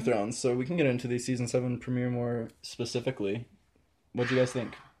about Game of Thrones. So we can get into the season 7 premiere more specifically. What do you guys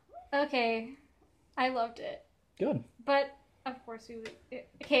think? Okay, I loved it, Good. but of course we would.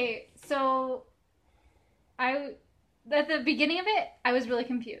 Okay, so at the beginning of it, I was really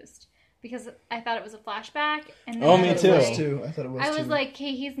confused because I thought it was a flashback, and then Oh, I me was too. It was like- too. I thought it was I too. was like,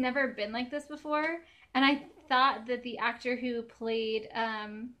 okay, he's never been like this before, and I thought that the actor who played,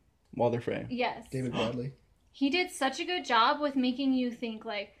 Walder Frey. yes, David Bradley. he did such a good job with making you think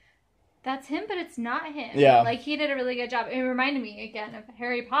like that's him, but it's not him. Yeah. Like he did a really good job. It reminded me again of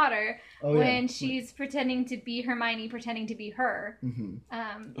Harry Potter Oh when yeah. she's pretending to be Hermione, pretending to be her. hmm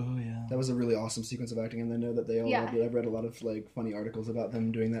Oh, yeah. That was a really awesome sequence of acting, and I know that they all Yeah. loved it. I've read a lot of like funny articles about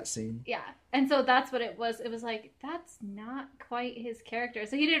them doing that scene. Yeah. And so that's what it was. It was like, that's not quite his character.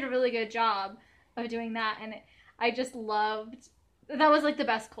 So he did a really good job of doing that. And I just loved, that was like the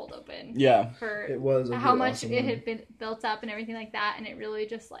best cold open. Yeah. For It was a how really much awesome it one. had been built up and everything like that. And it really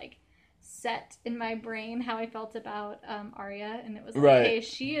just like set in my brain how I felt about Arya. And it was like, Right. hey,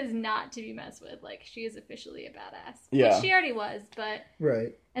 she is not to be messed with. Like, she is officially a badass. Yeah. Which she already was, but...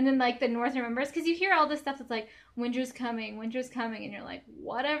 Right. And then, like, the North remembers, because you hear all this stuff that's like, winter's coming, and you're like,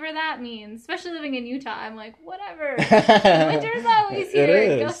 whatever that means. Especially living in Utah, I'm like, whatever. Winter's always It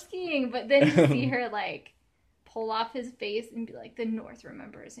here, go is. skiing. But then you see her, like, pull off his face and be like, the North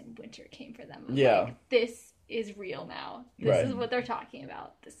remembers, and winter came for them. I'm Yeah. like, this is real now. This Right. is what they're talking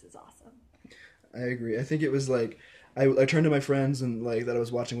about. This is awesome. I agree. I think it was like I turned to my friends and like that I was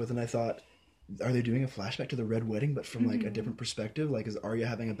watching with, and I thought, are they doing a flashback to the Red Wedding, but from like a different perspective? Like, is Arya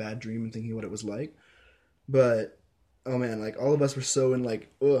having a bad dream and thinking what it was like? But oh man, like all of us were so in like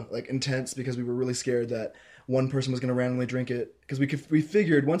intense because we were really scared that one person was going to randomly drink it, because we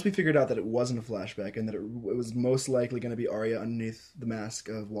figured out that it wasn't a flashback and that it was most likely going to be Arya underneath the mask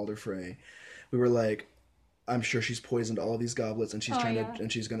of Walder Frey. We were like, I'm sure she's poisoned all of these goblets, and she's trying yeah. to,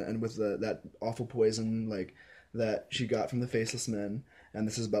 and she's gonna end with that awful poison like that she got from the Faceless Men, and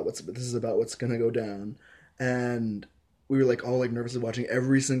this is about what's gonna go down. And we were like all like nervously watching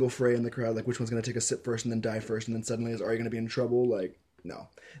every single Frey in the crowd, like which one's gonna take a sip first and then die first, and then suddenly is Arya gonna be in trouble? Like no,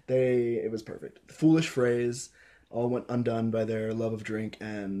 it was perfect. The foolish Freys all went undone by their love of drink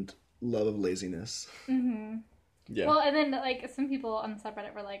and love of laziness. Mm-hmm. Yeah. Well, and then, like, some people on the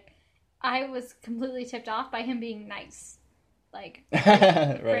subreddit were like, I was completely tipped off by him being nice. Like,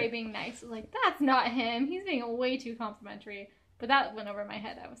 Frey Right. being nice. Like, that's not him. He's being way too complimentary. But that went over my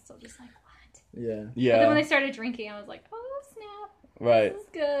head. I was still just like, what? Yeah. Yeah. But then when they started drinking, I was like, oh, snap. Right. This is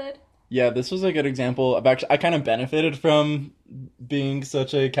good. Yeah, this was a good example of actually, I kind of benefited from being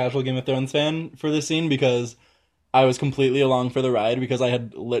such a casual Game of Thrones fan for this scene because I was completely along for the ride because I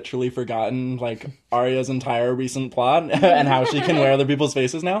had literally forgotten like Arya's entire recent plot and how she can wear other people's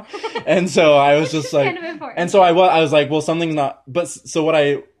faces now. And so I was just like, kind of important. and so I was like, well, something's not, but so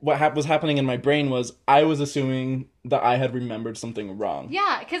what was happening in my brain was I was assuming that I had remembered something wrong.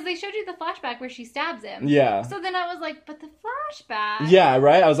 Yeah, because they showed you the flashback where she stabs him. Yeah. So then I was like, but the flashback. Yeah,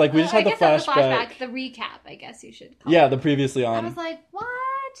 right? I was like, we just had I the guess not the flashback. flashback, the recap, I guess you should call Yeah, it. the previously I on. was like, what?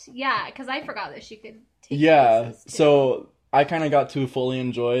 Yeah, because I forgot that she could take Yeah, pieces, too. so I kind of got to fully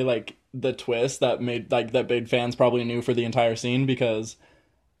enjoy like the twist that made fans probably knew for the entire scene because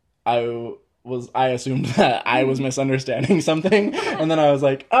I assumed that I was misunderstanding something, and then I was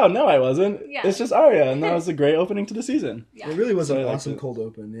like, oh no, I wasn't. Yeah. It's just Arya, and that was a great opening to the season. Yeah, It really was So an I liked awesome it. cold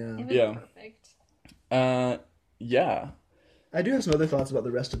open, it yeah. was Yeah. perfect. Yeah. I do have some other thoughts about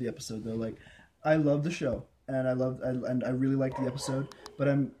the rest of the episode though. Like, I love the show, and I really liked the episode, but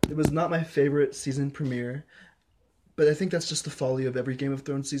it was not my favorite season premiere. But I think that's just the folly of every Game of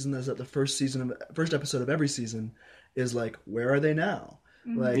Thrones season. Is that the first episode of every season is like, where are they now?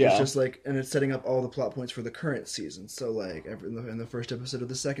 Like Yeah. it's just like, and it's setting up all the plot points for the current season. So like in the first episode of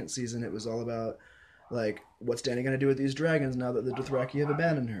the second season, it was all about like what's Dany gonna do with these dragons now that the Dothraki have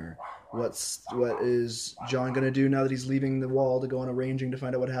abandoned her? What is Jon gonna do now that he's leaving the Wall to go on a ranging to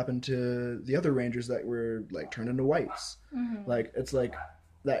find out what happened to the other rangers that were like turned into whites? Mm-hmm. Like it's like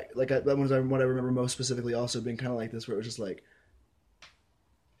that. Like that was what I remember most specifically. Also being kind of like this, where it was just like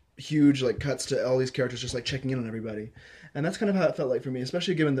huge like cuts to all these characters just like checking in on everybody, and that's kind of how it felt like for me,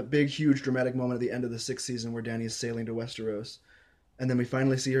 especially given the big huge dramatic moment at the end of the sixth season where Dany is sailing to Westeros, and then we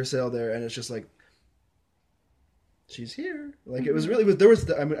finally see her sail there, and it's just like she's here. Like it was really was there was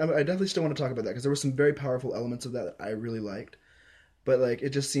I mean I definitely still want to talk about that because there were some very powerful elements of that I really liked, but like it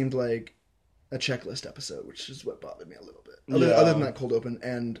just seemed like a checklist episode, which is what bothered me a little bit. Other than that cold open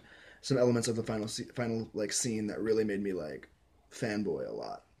and some elements of the final like scene that really made me like fanboy a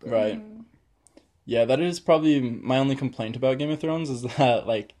lot. But, Right. Yeah, that is probably my only complaint about Game of Thrones is that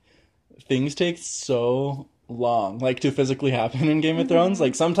like things take so long like to physically happen in Game of Thrones.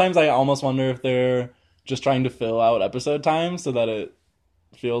 Like sometimes I almost wonder if they're just trying to fill out episode time so that it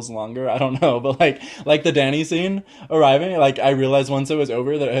feels longer. I don't know, but like the Dany scene arriving, like I realized once it was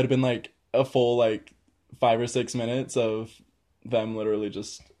over that it had been like a full like 5 or 6 minutes of them literally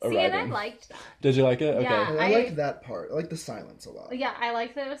just arriving. See, and I liked that. Did you like it? Okay. Yeah. I liked that part. I liked the silence a lot. Yeah, I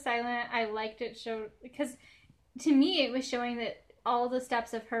liked that it was silent. I liked it showed because to me it was showing that all the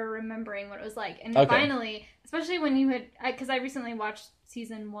steps of her remembering what it was like, and Okay. finally, especially when you had, because I recently watched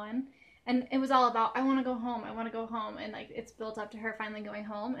season 1, and it was all about I want to go home, and like it's built up to her finally going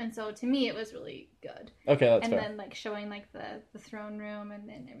home, and so to me it was really good. Okay, that's And fair. then like showing like the throne room and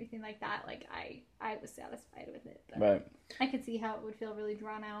then everything like that, like I was satisfied with it. But Right. I could see how it would feel really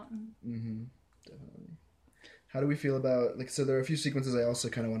drawn out. And Mm-hmm. Definitely. How do we feel about like? So there are a few sequences I also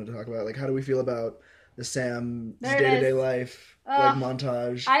kind of wanted to talk about. Like, how do we feel about the Sam's There it day-to-day is. life Ugh. like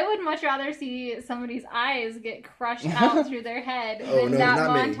montage? I would much rather see somebody's eyes get crushed out through their head Oh, than no, that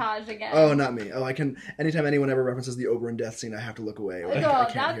not me. montage again. Oh, not me. Oh, I can. Anytime anyone ever references the Oberyn death scene, I have to look away. Or No, I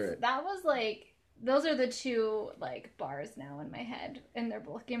can't hear it. that was like those are the two like bars now in my head, and they're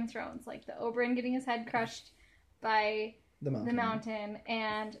both Game of Thrones. Like the Oberyn getting his head crushed by The mountain. the mountain,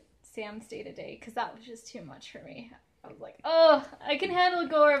 and Sam's day to day, because that was just too much for me. I was like, oh, I can handle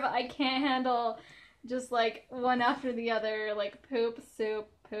gore, but I can't handle just like one after the other, like poop, soup,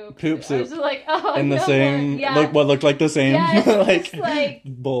 poop, Poop, I was soup. just like, oh, In the no same, more. Yeah. look what looked like the same, Yeah, it's like, just like,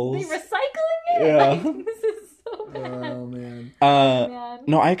 bowls. They recycling it? Yeah. Like, this is so bad. Oh man. Man.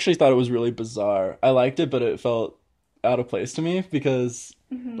 No, I actually thought it was really bizarre. I liked it, but it felt out of place to me because,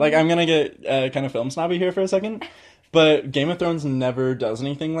 Mm-hmm. like, I'm gonna get kind of film snobby here for a second, but Game of Thrones never does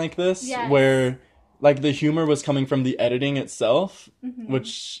anything like this, Yes. where, like, the humor was coming from the editing itself, Mhm.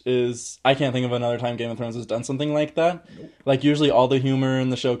 which is, I can't think of another time Game of Thrones has done something like that. Like, usually all the humor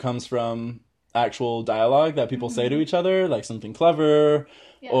in the show comes from actual dialogue that people say to each other, like something clever,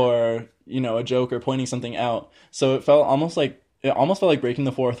 Yeah. or, you know, a joke or pointing something out. So it almost felt like breaking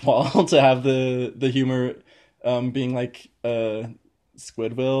the fourth wall to have the humor being like a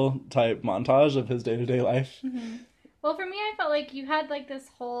Squidward type montage of his day-to-day life. Mm-hmm. Well, for me, I felt like you had like this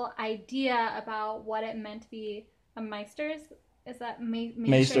whole idea about what it meant to be a Meisters. Is that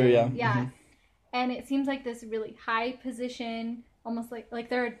Maester, yeah. Yeah. Mhm. And it seems like this really high position, almost like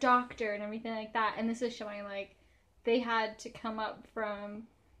they're a doctor and everything like that. And this is showing like they had to come up from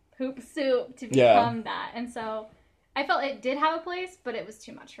poop soup to Yeah. become that. And so I felt it did have a place, but it was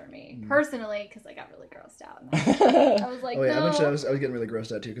too much for me personally because I got really grossed out. I was like, Oh yeah, no. eventually I was getting really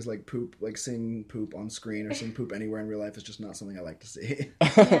grossed out too because like poop, like seeing poop on screen or seeing poop anywhere in real life is just not something I like to see.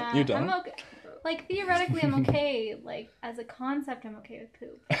 Yeah, You don't? I'm okay. Like theoretically, I'm okay. Like as a concept, I'm okay with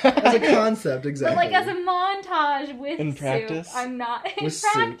poop. As a concept, exactly. But like as a montage with In soup, practice? I'm not in With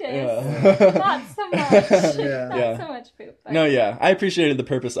soup, practice. yeah. Not so much. Yeah. Not Yeah. so much poop. But No, yeah, I appreciated the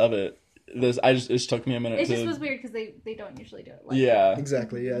purpose of it. It just took me a minute It to. just was weird because they don't usually do it. Like Yeah,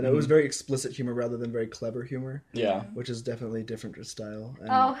 Exactly. Yeah. No, it was very explicit humor rather than very clever humor, yeah. which is definitely different style. And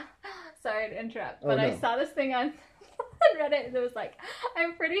Oh, sorry to interrupt, but Oh, I no. saw this thing on Reddit and it was like,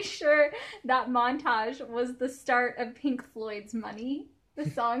 I'm pretty sure that montage was the start of Pink Floyd's Money. The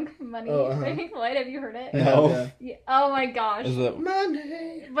song Money Oh, uh-huh. by Pink Floyd. Have you heard it? I No. have, yeah. Yeah. Oh my gosh. Is it?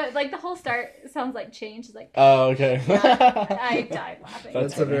 Money. But like the whole start sounds like change. It's like, Oh, okay. I died laughing.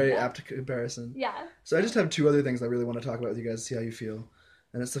 That's That's a very funny. apt comparison. Yeah. So I just have two other things I really want to talk about with you guys, see how you feel.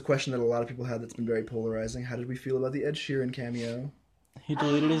 And it's the question that a lot of people had that's been very polarizing. How did we feel about the Ed Sheeran cameo? He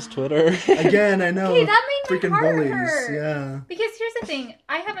deleted his Twitter. Again, I know. Okay, that made my freaking heart bullies. hurt. Yeah. Because here's the thing,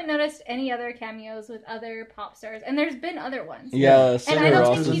 I haven't noticed any other cameos with other pop stars, and there's been other ones. Yeah, And Sarah I don't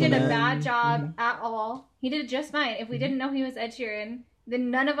Ross think was he in did a it. bad job at all. He did just fine. If we didn't know he was Ed Sheeran, then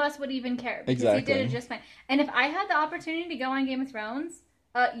none of us would even care. Because he Exactly. did it just fine. And if I had the opportunity to go on Game of Thrones,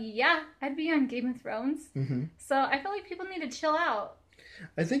 yeah, I'd be on Game of Thrones. hmm So I feel like people need to chill out.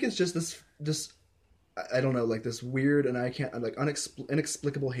 I think it's just this I don't know, like this weird and I can't like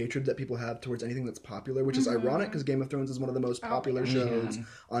inexplicable hatred that people have towards anything that's popular, which is ironic because Game of Thrones is one of the most popular yeah. shows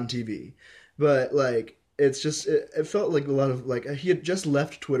on TV. But like it's just it felt like a lot of like he had just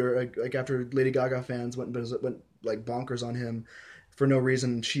left Twitter like after Lady Gaga fans went like bonkers on him for no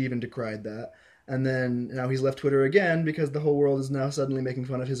reason. She even decried that. And then now he's left Twitter again because the whole world is now suddenly making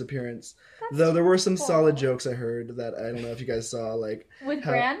fun of his appearance. Though there were some solid jokes I heard that I don't know if you guys saw, like With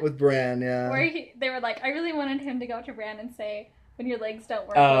Bran? With Bran, yeah. Where they were like, I really wanted him to go to Bran and say, when your legs don't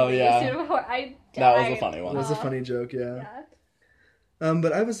work. Oh, well, yeah. you before. I That was a died. funny one. It was a funny joke, yeah. Yeah.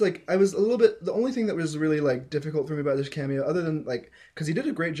 But I was a little bit, the only thing that was really like difficult for me about this cameo, other than like, because he did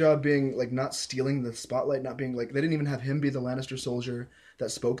a great job being like not stealing the spotlight, not being like, they didn't even have him be the Lannister soldier that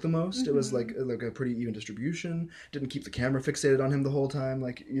spoke the most. It was like a pretty even distribution. Didn't keep the camera fixated on him the whole time,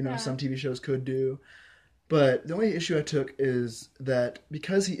 like Yeah. some TV shows could do. But the only issue I took is that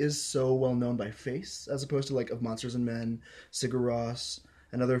because he is so well known by face, as opposed to like of Monsters and Men, Sigur Rós,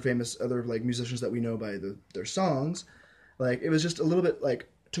 and other like musicians that we know by their songs, like it was just a little bit like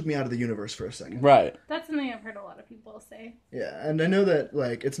took me out of the universe for a second. Right. That's something I've heard a lot of people say. Yeah, and I know that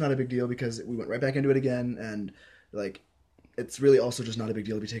like it's not a big deal because we went right back into it again, and like it's really also just not a big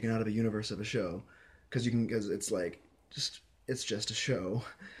deal to be taken out of a universe of a show because it's like it's just a show,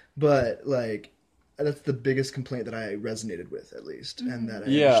 but like that's the biggest complaint that I resonated with at least, and that I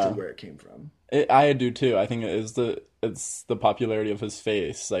understood where it came from. I do too. I think it's the popularity of his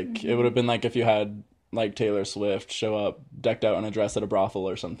face. Like it would have been like if you had like Taylor Swift show up decked out in a dress at a brothel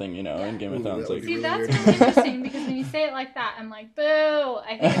or something, in Game of Ooh, Thrones. that would Like be See, really that's weird. really interesting because when you say it like that, I'm like, boo!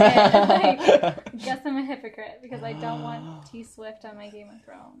 I hate it. Like, I guess I'm a hypocrite because I don't want T Swift on my Game of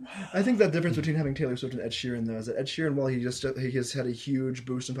Thrones. I think that difference between having Taylor Swift and Ed Sheeran though is that Ed Sheeran, while he has had a huge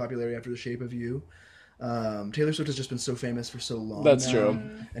boost in popularity after The Shape of You, Taylor Swift has just been so famous for so long. That's now, true.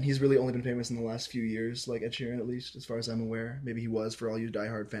 and he's really only been famous in the last few years, like Ed Sheeran at least, as far as I'm aware. Maybe he was for all you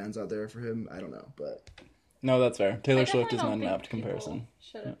diehard fans out there. For him, I don't know, but No, that's fair. Taylor I Swift definitely is don't not an think apt people comparison.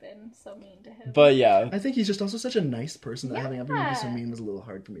 Should have been so mean to him. But yeah, I think he's just also such a nice person that having everyone be so Yeah. mean was a little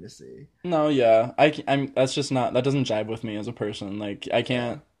hard for me to see. no, yeah, I'm. That's just not. That doesn't jibe with me as a person. Like I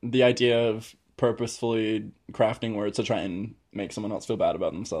can't. The idea of purposefully crafting words to try and make someone else feel bad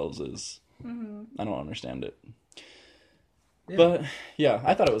about themselves is. I don't understand it. Yeah. But yeah,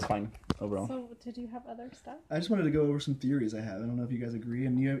 I thought it was fine overall. So, did you have other stuff? I just wanted to go over some theories I have. I don't know if you guys agree,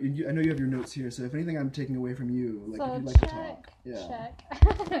 and I know you have your notes here. So if anything I'm taking away from you, like if So you'd like to check. talk, yeah.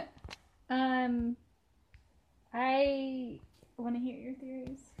 Check. I want to hear your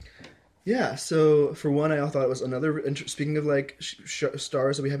theories. Yeah, so for one, I thought it was another. Speaking of like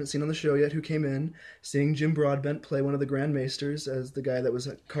stars that we haven't seen on the show yet, who came in, seeing Jim Broadbent play one of the Grand Maesters as the guy that was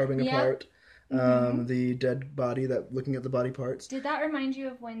carving Yep. apart the dead body, that looking at the body parts. Did that remind you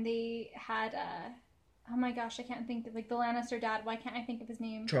of when they had oh my gosh, I can't think of like the Lannister dad. Why can't I think of his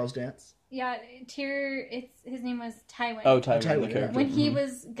name? Charles Dance. Yeah, his name was Tywin. Oh, Tywin, Tywin, the yeah. character. When he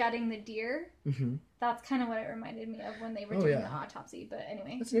was gutting the deer, Mm-hmm. that's kind of what it reminded me of when they were Oh, doing yeah. the autopsy. But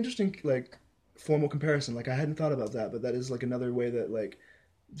anyway, That's an interesting like formal comparison. Like I hadn't thought about that, but that is like another way that like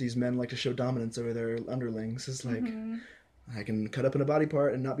these men like to show dominance over their underlings. Is like I can cut up in a body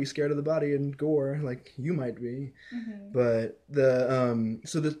part and not be scared of the body and gore like you might be. Mm-hmm. But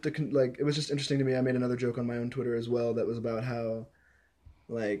like it was just interesting to me. I made another joke on my own Twitter as well that was about how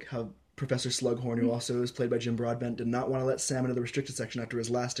Professor Slughorn, who also is played by Jim Broadbent, did not want to let Sam into the restricted section after his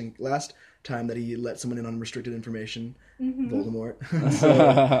last time that he let someone in on restricted information. Voldemort.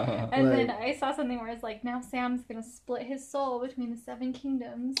 And then I saw something where it's like, now Sam's gonna split his soul between the 7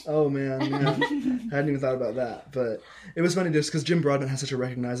 kingdoms. Oh man, yeah. I hadn't even thought about that. But it was funny just because Jim Broadbent has such a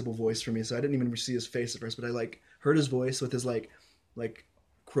recognizable voice for me, so I didn't even see his face at first, but I heard his voice with his like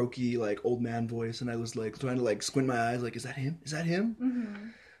croaky old man voice, and I was trying to squint my eyes is that him? Is that him? Mm-hmm.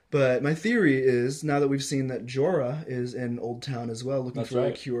 But my theory is, now that we've seen that Jorah is in Old Town as well, looking for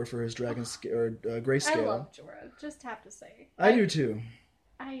a cure for his dragon grayscale. I love Jorah, just have to say. I do too.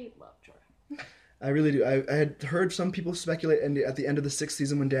 I love Jorah. I really do. I had heard some people speculate at the end of the 6th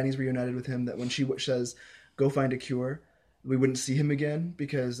season when Dany's reunited with him that when she says, go find a cure, we wouldn't see him again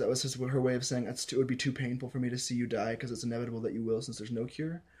because that was just her way of saying it would be too painful for me to see you die because it's inevitable that you will since there's no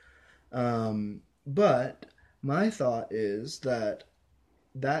cure. But my thought is that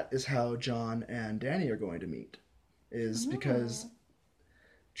is how Jon and Dany are going to meet, because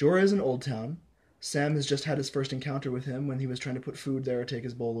Jorah is in Old Town. Sam has just had his first encounter with him when he was trying to put food there or take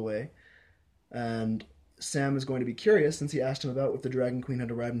his bowl away. And Sam is going to be curious since he asked him about if the Dragon Queen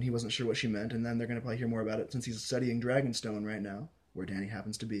had arrived and he wasn't sure what she meant, and then they're going to probably hear more about it since he's studying Dragonstone right now, where Dany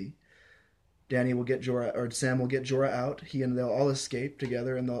happens to be. Sam will get Jorah out. He and they'll all escape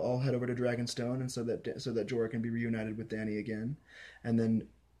together, and they'll all head over to Dragonstone, and so that Jorah can be reunited with Dany again. And then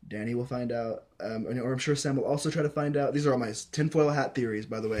Dany will find out, or I'm sure Sam will also try to find out. These are all my tinfoil hat theories,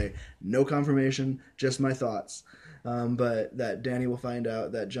 by the way. No confirmation, just my thoughts. But that Dany will find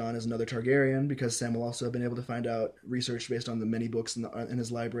out that Jon is another Targaryen, because Sam will also have been able to find out research based on the many books in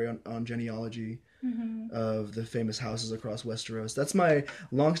his library on genealogy of the famous houses across Westeros. That's my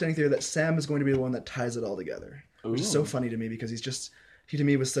long-standing theory, that Sam is going to be the one that ties it all together. Ooh. Which is so funny to me, because he to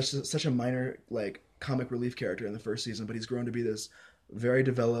me was such a minor comic relief character in the first season, but he's grown to be this very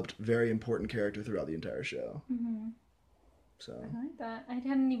developed, very important character throughout the entire show. Mm-hmm. So I like that. I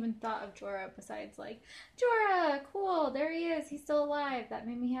hadn't even thought of Jorah besides Jorah, cool, there he is, he's still alive. That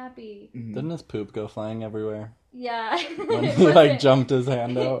made me happy. Mm-hmm. Didn't his poop go flying everywhere? Yeah. When he jumped his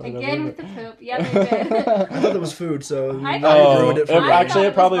hand out. Again with the poop. Yeah, they did. I thought that was food, so I ruined it for me. Actually,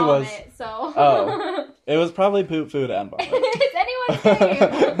 it probably was. Vomit, so. Oh. It was probably poop, food, and vomit. It's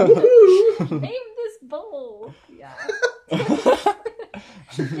anyone's game. Name this bowl. Yeah.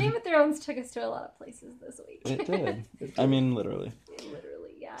 Game of Thrones took us to a lot of places this week. It did. I mean, literally.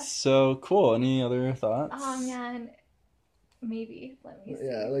 Literally, yeah. So, cool. Any other thoughts? Oh, man. Maybe. Let me see.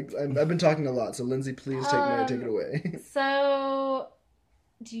 Yeah, I've been talking a lot, so Lindsay, please take it away. So,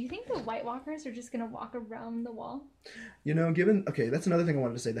 do you think the White Walkers are just going to walk around the wall? That's another thing I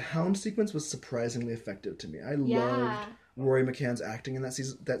wanted to say. The Hound sequence was surprisingly effective to me. I loved Rory McCann's acting in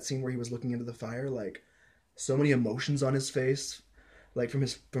that scene where he was looking into the fire. So many emotions on his face.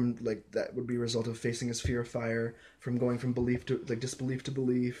 That would be a result of facing his fear of fire, from going from belief to disbelief to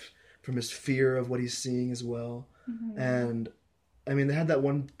belief, from his fear of what he's seeing as well. Mm-hmm. And I mean, they had that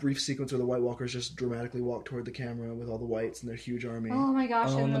one brief sequence where the White Walkers just dramatically walk toward the camera with all the whites and their huge army. Oh my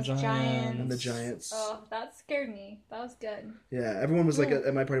gosh, and those giants. And the giants. Oh, that scared me. That was good. Yeah, everyone was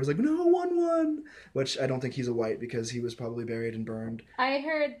at my party was no, 1-1! Which I don't think he's a white, because he was probably buried and burned. I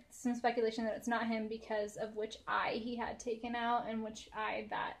heard some speculation that it's not him because of which eye he had taken out and which eye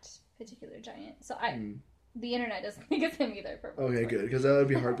that particular giant. So the internet doesn't think it's him either. Okay, good, because that would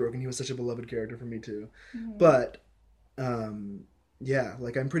be heartbroken. He was such a beloved character for me too. Mm-hmm. But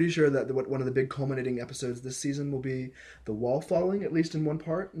I'm pretty sure that one of the big culminating episodes this season will be the wall falling, at least in one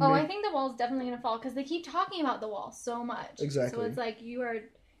part. Oh, I think the wall's definitely going to fall, because they keep talking about the wall so much. Exactly. So it's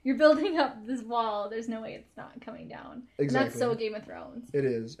you're building up this wall. There's no way it's not coming down. Exactly. And that's so Game of Thrones. It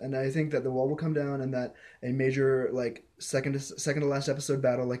is. And I think that the wall will come down, and that a major, second to last episode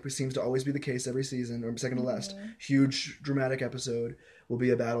battle, seems to always be the case every season, or second to last huge dramatic episode, will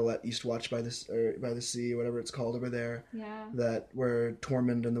be a battle at Eastwatch by the sea, or whatever it's called over there. Yeah. Where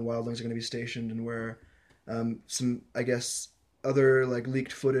Tormund and the Wildlings are going to be stationed, and where some, I guess, other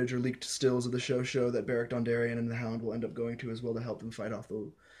leaked footage or leaked stills of the show that Beric Dondarrion and the Hound will end up going to as well, to help them fight off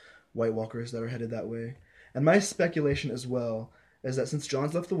the White Walkers that are headed that way. And my speculation as well is that since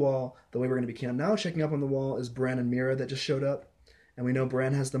Jon's left the wall, the way we're going to be now checking up on the wall is Bran and Mira that just showed up, and we know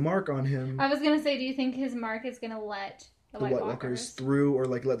Bran has the mark on him. I was going to say, do you think his mark is going to let the White Walkers through, or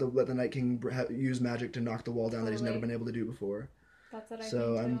let the Night King use magic to knock the wall down that he's never been able to do before? That's what I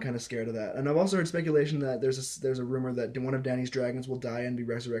So think I'm too. kind of scared of that. And I've also heard speculation that there's a rumor that one of Dany's dragons will die and be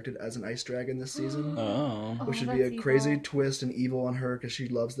resurrected as an ice dragon this season. Oh. Oh, Which would be a that's crazy evil. twist and evil on her because she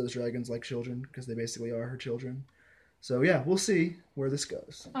loves those dragons like children because they basically are her children. So yeah, we'll see where this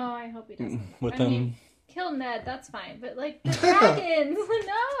goes. Oh, I hope he doesn't. With I them. mean, kill Ned, that's fine. But like the dragons,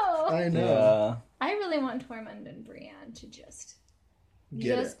 no. I know. Yeah. I really want Tormund and Brienne to just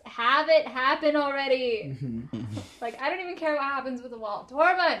Get have it happen already. Mhm. Like I don't even care what happens with the wall,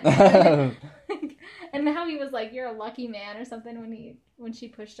 Tormund. And how he was like, "You're a lucky man" or something when she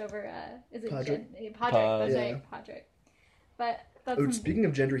pushed over. Is it Podrick? Podrick? That's Yeah. right, Podrick. But that's Oh, speaking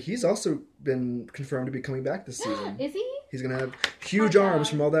of Gendry, he's also been confirmed to be coming back this season. Is he He's gonna have huge Oh, arms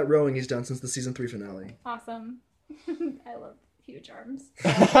God. from all that rowing he's done since the season 3 finale. awesome? I love huge arms.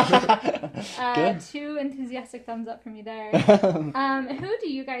 Good. 2 enthusiastic thumbs up from me there. Who do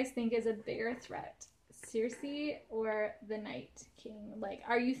you guys think is a bigger threat, Cersei or the Night King? Like,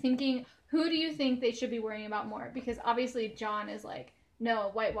 are you thinking, who do you think they should be worrying about more? Because obviously Jon is like,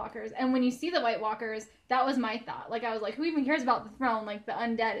 no, White Walkers. And when you see the White Walkers, that was my thought. Like, I was like, who even cares about the throne? Like, the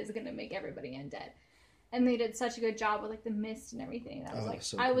undead is going to make everybody undead. And they did such a good job with, like, the mist and everything. That was, like,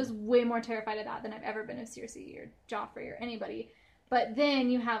 so I cool. was way more terrified of that than I've ever been of Cersei or Joffrey or anybody. But then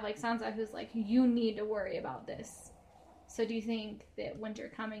you have, like, Sansa who's like, you need to worry about this. So do you think that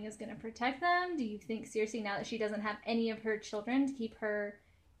Winter Coming is going to protect them? Do you think Cersei, now that she doesn't have any of her children to keep her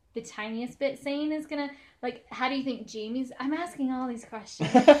the tiniest bit sane, is going to, like, how do you think Jaime's... I'm asking all these questions.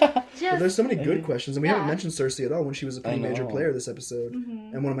 Well, Just... there's so many good questions, and we haven't Yeah. mentioned Cersei at all when she was a pretty I major know. player this episode,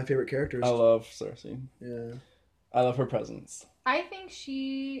 Mhm. and one of my favorite characters. I love Cersei. Yeah. I love her presence. I think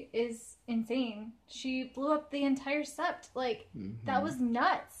she is insane. She blew up the entire sept. Like, that was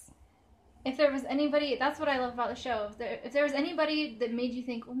nuts. If there was anybody, that's what I love about the show. If there was anybody that made you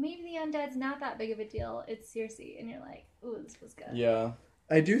think, well, maybe the undead's not that big of a deal, it's Cersei. And you're like, ooh, this was good. Yeah.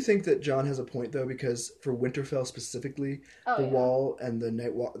 I do think that John has a point though, because for Winterfell specifically, Oh, the yeah. Wall and the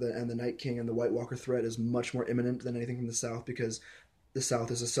Night King and the White Walker threat is much more imminent than anything from the South, because the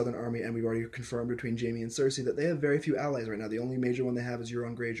South is a Southern army, and we've already confirmed between Jaime and Cersei that they have very few allies right now. The only major one they have is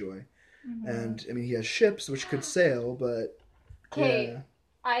Euron Greyjoy, Mhm. and I mean he has ships which could sail, but Okay, yeah.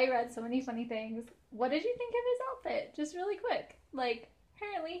 I read so many funny things. What did you think of his outfit? Just really quick. Like,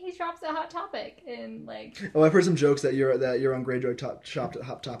 apparently he drops a Hot Topic and, like... Oh, I've heard some jokes that Euron Greyjoy shopped at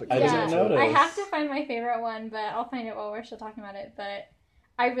Hot Topic. I yeah, didn't notice. I have to find my favorite one, but I'll find it while we're still talking about it. But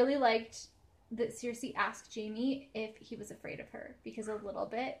I really liked that Cersei asked Jaime if he was afraid of her, because a little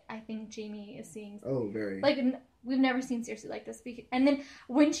bit, I think Jaime is seeing... Oh, very. Like, we've never seen Cersei like this. And then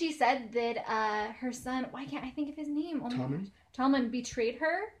when she said that her son... Why can't I think of his name? Oh my Tommen? gosh. Tommen betrayed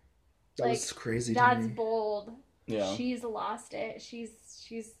her. That like, was crazy to That's me. bold. Yeah. She's lost it. She's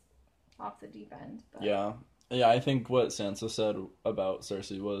off the deep end. But... Yeah. Yeah, I think what Sansa said about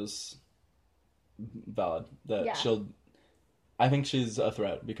Cersei was valid. That Yeah. I think she's a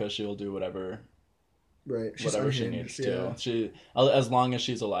threat because she will do whatever Right. She's she unhinged, needs yeah. to. She, as long as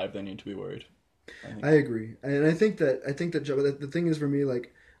she's alive, they need to be worried. I agree, and I think that the thing is for me,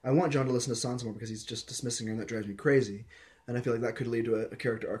 like, I want John to listen to Sansa more because he's just dismissing her, and that drives me crazy. And I feel like that could lead to a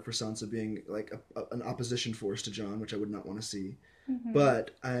character arc for Sansa being like an opposition force to John, which I would not want to see. Mhm.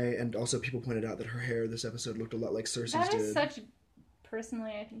 But and also people pointed out that her hair this episode looked a lot like Cersei's That is did. such...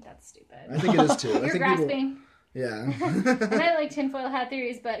 Personally, I think that's stupid. I think it is too. I You're think grasping. Yeah. And I like tinfoil hat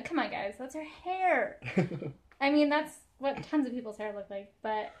theories, but come on, guys, that's her hair. I mean, that's what tons of people's hair look like.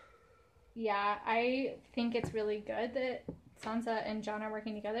 But yeah, I think it's really good that Sansa and Jon are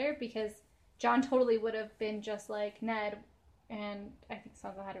working together, because Jon totally would have been just like Ned, and I think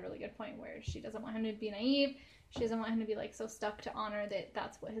Sansa had a really good point where she doesn't want him to be naive. She doesn't want him to be like so stuck to honor that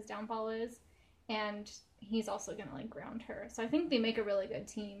that's what his downfall is, and he's also gonna like ground her. So I think they make a really good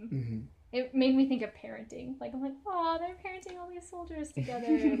team. hmm It made me think of parenting. Like, I'm like, oh, they're parenting all these soldiers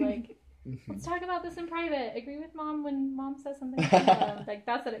together. Like, let's talk about this in private. Agree with mom when mom says something. Like,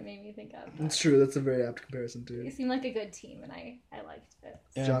 that's what it made me think of. It's true. That's a very apt comparison They too. seemed like a good team, and I liked it.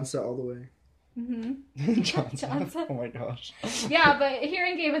 Yeah. John saw all the way. Mm-hmm. Johnson. Oh my gosh. Yeah, but here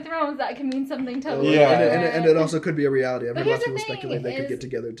in Game of Thrones, that can mean something totally Yeah. and it also could be a reality. I've But heard lots of here's people the speculate they thing could is- get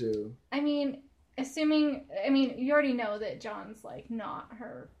together too. I mean, you already know that John's, like, not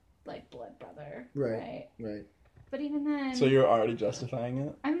her, like, blood brother. Right. Right. But even then... So you're already justifying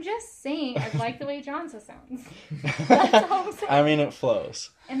it? I'm just saying, I like the way Johnson sounds. That's all I'm saying. I mean, it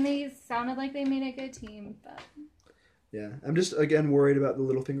flows. And they sounded like they made a good team, but... Yeah, I'm just again worried about the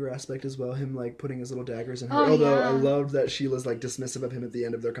Littlefinger aspect as well. Him like putting his little daggers in her. Oh, Although yeah. I loved that she was like dismissive of him at the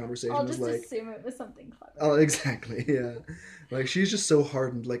end of their conversation. I'll was just like, assume it was something clever. oh, exactly, yeah. Like she's just so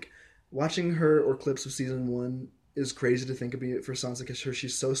hardened. Like watching her or clips of season 1 is crazy to think of it for Sansa because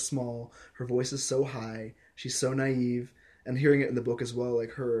she's so small, her voice is so high, she's so naive, and hearing it in the book as well,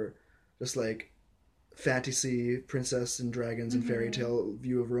 like her just like fantasy princess and dragons and fairy tale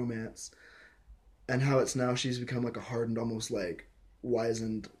view of romance, and how it's now she's become like a hardened, almost like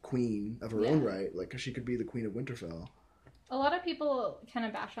wizened queen of her own right, like she could be the queen of Winterfell. A lot of people kind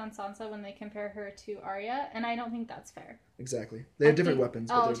of bash on Sansa when they compare her to Arya, and I don't think that's fair. Exactly. They have different weapons,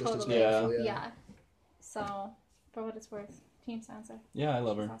 but they're just totally. as powerful. Yeah. So, for what it's worth, Team Sansa. Yeah, I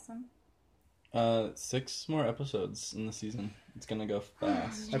love She's her. Awesome. 6 more episodes in the season. It's gonna go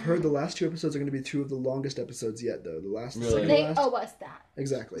fast. I've heard the last 2 episodes are going to be 2 of the longest episodes yet, though. The last, Really? second They to last, owe us that.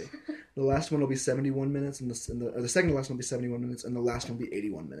 exactly. The last one will be 71 minutes, and the second to last one will be 71 minutes, and the last one will be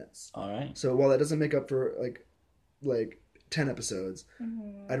 81 minutes. All right. So while that doesn't make up for like 10 episodes,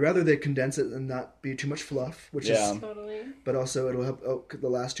 I'd rather they condense it and not be too much fluff, which is. Totally. But also it'll help the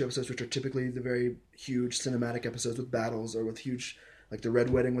last 2 episodes, which are typically the very huge cinematic episodes with battles or with huge. Like the Red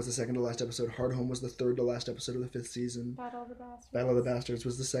Wedding was the second to last episode. Hardhome was the third to last episode of the 5th season. Battle of the Bastards. Battle of the Bastards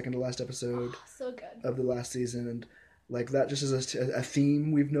was the second to last episode So good. of the last season, and like that just is a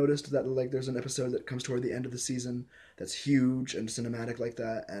theme we've noticed that like there's an episode that comes toward the end of the season that's huge and cinematic like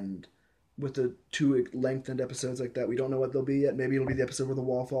that, and with the 2 lengthened episodes like that, we don't know what they'll be yet. Maybe it'll be the episode where the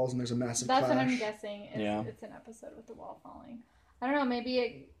wall falls and there's a massive That's clash. what I'm guessing. It's an episode with the wall falling. I don't know.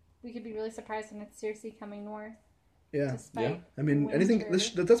 Maybe we could be really surprised when it's Cersei coming north. Yeah. Despite I mean, anything.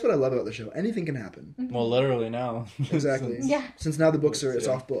 That's what I love about the show. Anything can happen. Well, literally now. Exactly. Yeah. Since now the books it's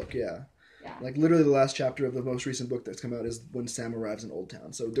off book. Yeah. Yeah. Like literally the last chapter of the most recent book that's come out is when Sam arrives in Old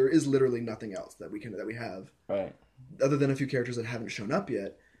Town. So there is literally nothing else that we have, Right. other than a few characters that haven't shown up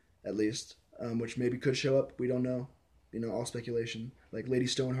yet, at least, which maybe could show up. We don't know. All speculation. Like Lady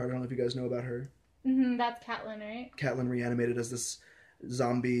Stoneheart. I don't know if you guys know about her. That's Catelyn, right? Catelyn reanimated as this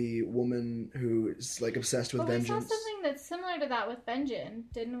zombie woman who is like obsessed with vengeance. We saw something that's similar to that with Benjen,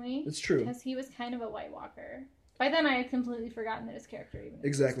 didn't we? It's true. Because he was kind of a White Walker. By then, I had completely forgotten that his character even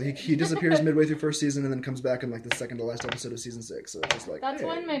Exactly. existed. He disappears midway through first season and then comes back in like the second to last episode of season 6. So it's just like That's hey.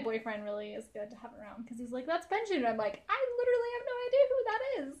 when my boyfriend really is good to have around because he's like, "That's Benjen," and I'm like, "I literally have no idea who that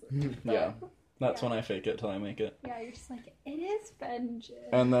is." Yeah. That's when I fake it till I make it. Yeah, you're just like, "It is Benjen."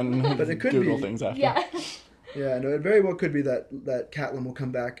 And then But it could Google be. things after. Yeah. Yeah, no, it very well could be that Catelyn will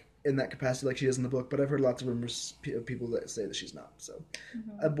come back in that capacity like she is in the book, but I've heard lots of rumors of people that say that she's not. So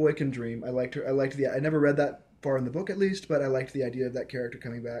a boy can dream. I liked her. I never read that far in the book at least, but I liked the idea of that character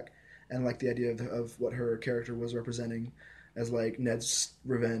coming back, and liked the idea of what her character was representing as like Ned's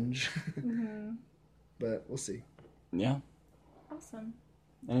revenge. But we'll see. Yeah. Awesome.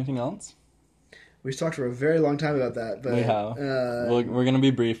 Anything else? We've talked for a very long time about that, but We have. We're going to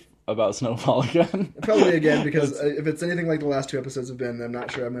be brief about Snowfall again. Probably again, because if it's anything like the last 2 episodes have been, I'm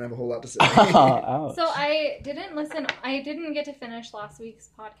not sure I'm going to have a whole lot to say. Ouch. So I didn't get to finish last week's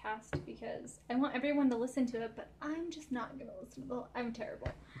podcast because I want everyone to listen to it, but I'm just not going to listen to it. I'm terrible.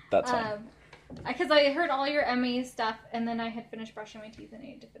 That's fine. Because I heard all your Emmy stuff, and then I had finished brushing my teeth, and I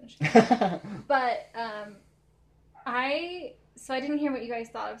needed to finish it. But, I didn't hear what you guys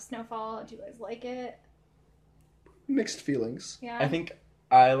thought of Snowfall. Do you guys like it? Mixed feelings. Yeah? I think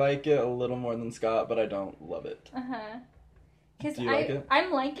I like it a little more than Scott, but I don't love it. Uh-huh. Because Do you like it?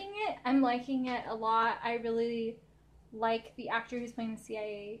 I'm liking it. I'm liking it a lot. I really like the actor who's playing the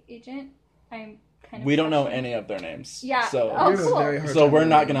CIA agent. I'm kind of... We don't know any of their names. Yeah. So, Oh, We have a cool. very hard so time we're with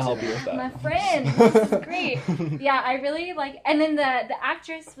not names, going to help yeah. you with that. My friend. This is great. Yeah, I really like... And then the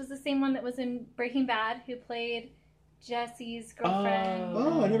actress was the same one that was in Breaking Bad who played Jesse's girlfriend.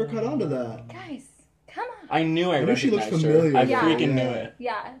 Oh, I never caught on to that. Guys, come on. I knew I knew she recognized looked her. familiar. I Yeah. freaking knew Yeah. it.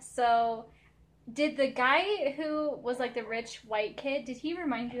 Yeah, so... Did the guy who was like the rich white kid, did he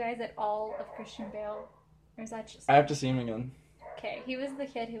remind you guys at all of Christian Bale? Or is that just... I have to see him again. Okay, he was the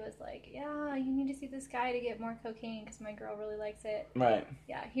kid who was like, yeah, you need to see this guy to get more cocaine because my girl really likes it. Right.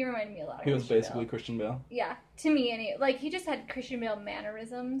 Yeah, he reminded me a lot of He was Christian basically Bale. Christian Bale. Yeah, to me, anyway. He just had Christian Bale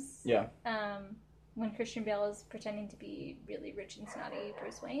mannerisms. Yeah. When Christian Bale is pretending to be really rich and snotty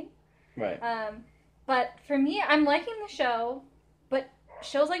Bruce Wayne. Right. But for me, I'm liking the show, but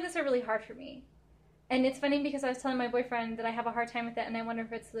shows like this are really hard for me. And it's funny because I was telling my boyfriend that I have a hard time with it, and I wonder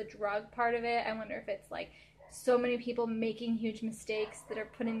if it's the drug part of it. I wonder if it's like so many people making huge mistakes that are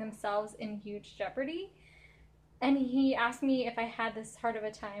putting themselves in huge jeopardy. And he asked me if I had this hard of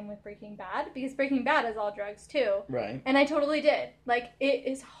a time with Breaking Bad, because Breaking Bad is all drugs too. Right. And I totally did. Like, it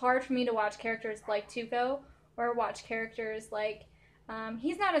is hard for me to watch characters like Tuco, or watch characters like,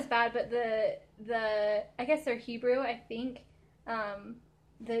 he's not as bad, but the I guess they're Hebrew, I think,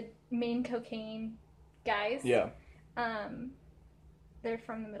 the main cocaine guys. Yeah. They're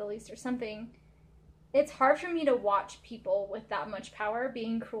from the Middle East or something. it's hard for me to watch people with that much power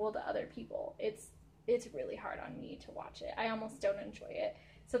being cruel to other people. It's really hard on me to watch it. I almost don't enjoy it.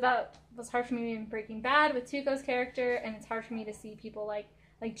 So that was hard for me in Breaking Bad with Tuco's character, and it's hard for me to see people like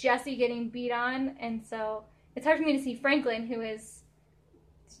Jesse getting beat on, and so it's hard for me to see Franklin, who is.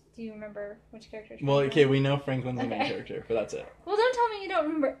 Do you remember which character? Well, okay, we know Franklin's the main character, but that's it. Well, don't tell me you don't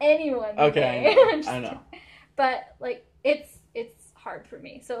remember anyone. Okay, I know. But like, it's hard for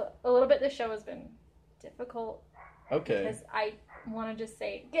me. So a little bit, the show has been difficult. Okay. Because I want to just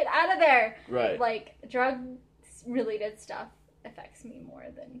say, get out of there. Right. Like, drug-related stuff affects me more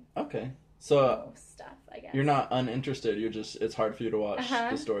than So most stuff, I guess. you're not uninterested. You're just, it's hard for you to watch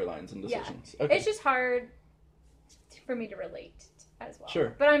the storylines and decisions. Yeah. Okay. It's just hard for me to relate as well.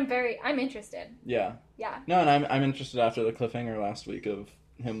 Sure. But I'm interested. Yeah. Yeah. No, and I'm interested after the cliffhanger last week of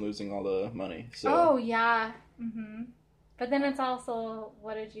him losing all the money. So. Oh, yeah. Mm-hmm. But then it's also,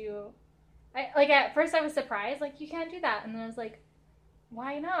 at first I was surprised, like, you can't do that. And then I was like,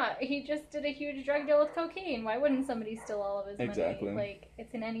 why not? He just did a huge drug deal with cocaine. Why wouldn't somebody steal all of his money? Exactly. Like,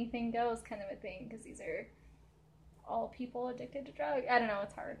 it's an anything goes kind of a thing, because these are all people addicted to drugs. I don't know,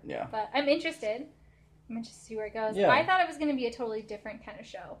 it's hard. Yeah. But I'm interested. I'm interested to see where it goes. Yeah. I thought it was going to be a totally different kind of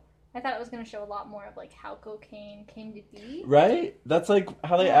show. I thought it was going to show a lot more of, like, how cocaine came to be. Right? That's, like,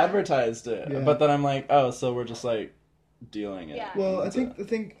 how they advertised it. Yeah. But then I'm like, oh, so we're just, like, dealing it. Yeah. Well, I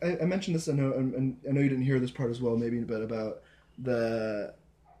think I mentioned this. I know you didn't hear this part as well, maybe, but about the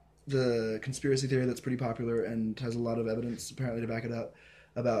conspiracy theory that's pretty popular and has a lot of evidence apparently to back it up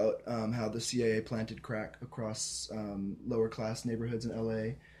about how the CIA planted crack across lower class neighborhoods in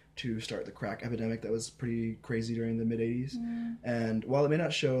LA to start the crack epidemic that was pretty crazy during the mid '80s. And while it may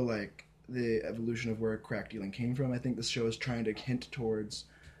not show like the evolution of where crack dealing came from, I think this show is trying to hint towards,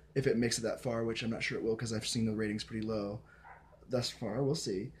 if it makes it that far, which I'm not sure it will because I've seen the ratings pretty low thus far. We'll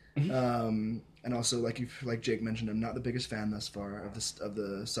see. And also, like Jake mentioned, I'm not the biggest fan thus far of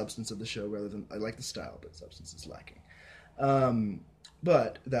the substance of the show. Rather than I like the style, but substance is lacking.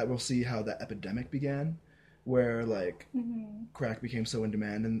 But that we'll see how that epidemic began, where like crack became so in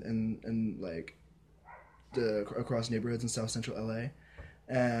demand and like across neighborhoods in South Central LA,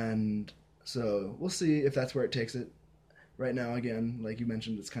 and so we'll see if that's where it takes it. Right now, again, like you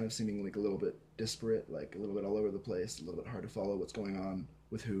mentioned, it's kind of seeming like a little bit disparate, like a little bit all over the place, a little bit hard to follow what's going on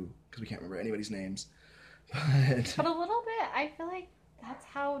with who, because we can't remember anybody's names. But a little bit, I feel like that's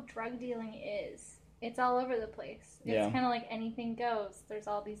how drug dealing is. It's all over the place. It's kind of like anything goes. There's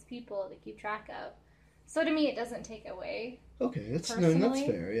all these people to keep track of. So to me, it doesn't take away. Okay, that's personally,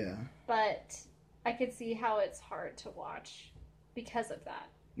 fair, yeah. But I could see how it's hard to watch because of that.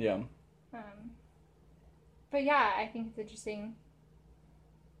 Yeah. But yeah, I think it's interesting.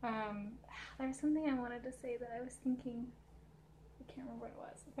 There was something I wanted to say that I was thinking. I can't remember what it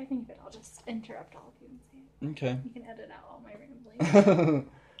was. If I think of it, I'll just interrupt all of you and say it. Okay. You can edit out all my rambling.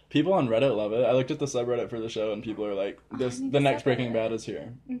 People on Reddit love it. I looked at the subreddit for the show, and people are like, "The next Breaking Bad is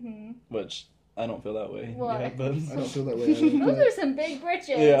here," which I don't feel that way. Well, yet, but... I don't feel that way either. Those are some big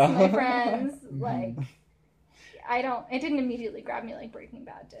britches, my friends. Like, it didn't immediately grab me like Breaking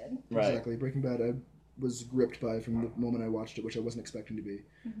Bad did. Right. Exactly. Breaking Bad, I was gripped by from the moment I watched it, which I wasn't expecting to be.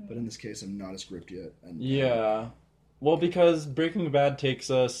 But in this case, I'm not as gripped yet. And, yeah. Well, because Breaking Bad takes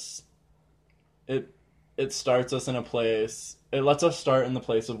us... It starts us in a place... It lets us start in the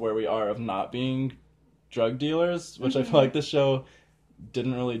place of where we are of not being drug dealers, which I feel like this show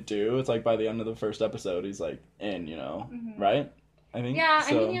didn't really do. It's like by the end of the first episode, he's like in, right? I think. Yeah,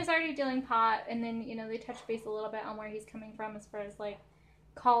 so. I mean, he was already dealing pot, and then, they touched base a little bit on where he's coming from as far as, like,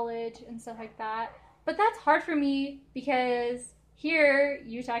 college and stuff like that. But that's hard for me because here,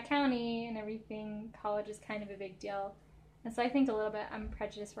 Utah County and everything, college is kind of a big deal. And so I think a little bit I'm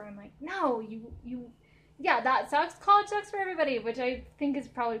prejudiced where I'm like, no, yeah, that sucks. College sucks for everybody, which I think is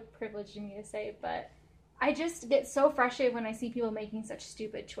probably privileged of me to say, but I just get so frustrated when I see people making such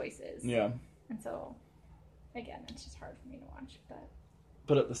stupid choices. Yeah. And so, again, it's just hard for me to watch,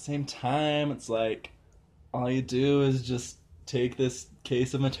 But at the same time, it's like, all you do is just take this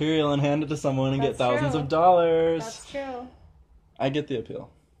case of material and hand it to someone and get thousands of dollars. That's true. I get the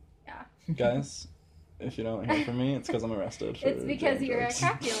appeal. Yeah. Guys, if you don't hear from me, it's because I'm arrested. It's because doing you're drugs. a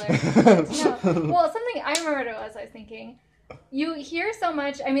crack dealer. No. Well, something I remember what it was I was thinking. You hear so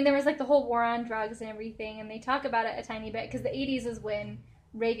much. I mean, there was like the whole war on drugs and everything, and they talk about it a tiny bit because the 80s is when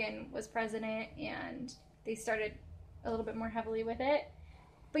Reagan was president and they started a little bit more heavily with it.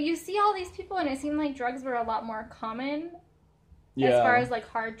 But you see all these people, and it seemed like drugs were a lot more common as far as like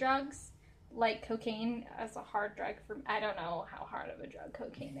hard drugs, like cocaine as a hard drug. I don't know how hard of a drug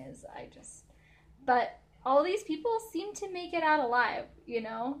cocaine is. But all these people seem to make it out alive, you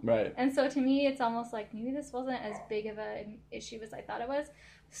know? Right. And so to me, it's almost like maybe this wasn't as big of an issue as I thought it was.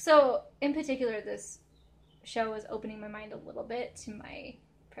 So, in particular, this show was opening my mind a little bit to my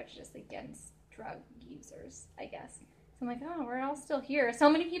prejudice against drug users, I guess. So I'm like, oh, we're all still here. So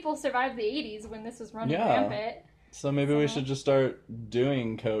many people survived the 80s when this was running rampant. So maybe we should just start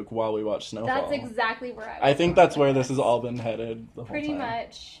doing coke while we watch Snowfall. That's exactly where I think that's where this has all been headed the whole Pretty time.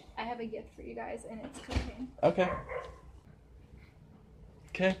 much. I have a gift for you guys, and it's cocaine. Okay.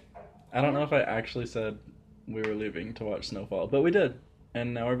 Okay. I don't know if I actually said we were leaving to watch Snowfall, but we did.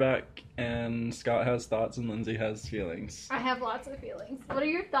 And now we're back, and Scott has thoughts and Lindsay has feelings. I have lots of feelings. What are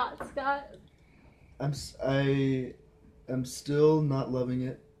your thoughts, Scott? I am still not loving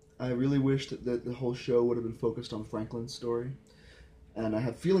it. I really wish that the whole show would have been focused on Franklin's story. And I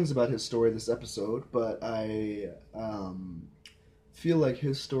have feelings about his story this episode, but I feel like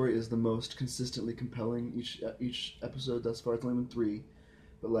his story is the most consistently compelling each episode thus far. It's only been 3.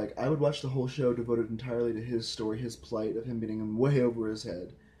 But, like, I would watch the whole show devoted entirely to his story, his plight, of him being way over his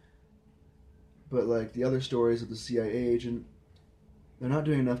head. But, like, the other stories of the CIA agent, they're not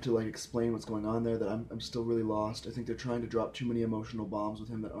doing enough to, like, explain what's going on there, that I'm still really lost. I think they're trying to drop too many emotional bombs with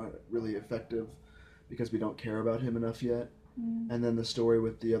him that aren't really effective because we don't care about him enough yet. And then the story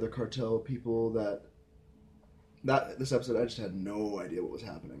with the other cartel people this episode, I just had no idea what was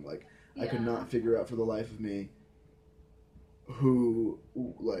happening. Like, I could not figure out for the life of me who,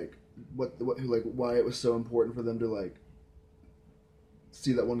 like, why it was so important for them to, like,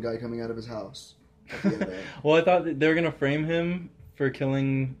 see that one guy coming out of his house at the end of it. Well, I thought they were going to frame him for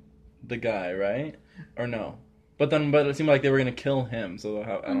killing the guy, right? Or no? But it seemed like they were going to kill him, so I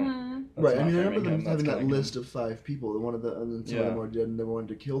don't... Right, I mean, I remember them him, having that killing list him. of 5 people, and some of them were dead, and they wanted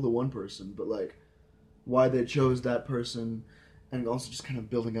to kill the one person, but, like, why they chose that person, and also just kind of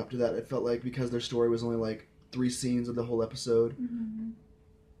building up to that, it felt like because their story was only, like, 3 scenes of the whole episode,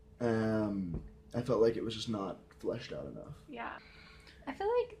 I felt like it was just not fleshed out enough. Yeah. I feel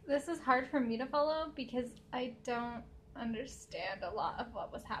like this is hard for me to follow because I don't understand a lot of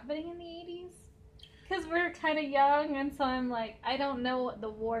what was happening in the 80s. Because we're kind of young, and so I'm like, I don't know what the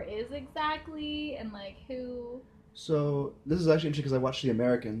war is exactly, and, like, who... So, this is actually interesting because I watched The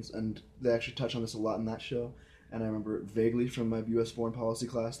Americans, and they actually touch on this a lot in that show, and I remember it vaguely from my U.S. foreign policy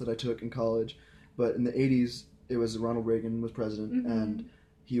class that I took in college, but in the 80s, it was Ronald Reagan was president, and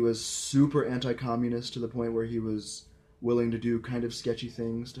he was super anti-communist to the point where he was willing to do kind of sketchy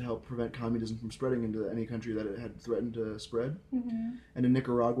things to help prevent communism from spreading into any country that it had threatened to spread. And in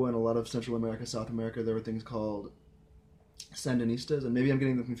Nicaragua and a lot of Central America, South America, there were things called Sandinistas, and maybe I'm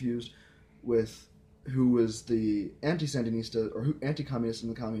getting them confused with who was the anti-Sandinista or who anti-communist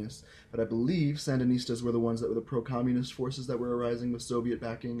and the communists, but I believe Sandinistas were the ones that were the pro-communist forces that were arising with Soviet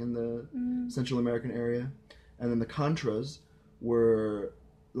backing in the Central American area, and then the Contras were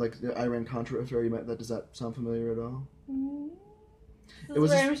like the Iran-Contra affair. Does that sound familiar at all? This is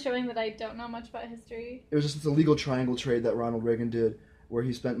where I'm showing that I don't know much about history. It was just the legal triangle trade that Ronald Reagan did, where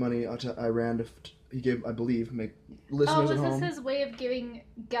he spent money to Iran he gave, I believe, make listeners at home. Was this his way of giving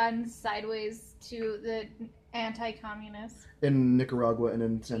guns sideways to the anti-communists? In Nicaragua and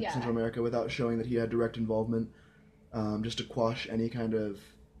in Central America, without showing that he had direct involvement, just to quash any kind of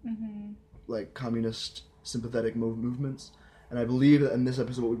like communist sympathetic movements. And I believe that in this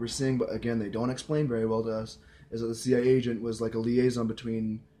episode what we were seeing, but again, they don't explain very well to us, is that the CIA agent was like a liaison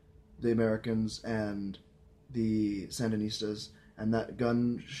between the Americans and the Sandinistas, and that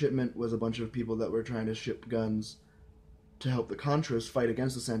gun shipment was a bunch of people that were trying to ship guns to help the Contras fight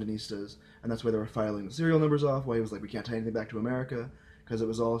against the Sandinistas, and that's why they were filing the serial numbers off, why he was like, we can't tie anything back to America, because it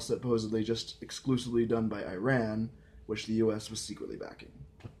was all supposedly just exclusively done by Iran, which the U.S. was secretly backing.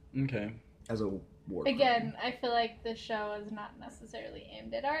 Okay. As a war Again, I feel like the show is not necessarily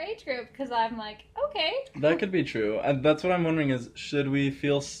aimed at our age group, because I'm like, okay. That could be true. And that's what I'm wondering is, should we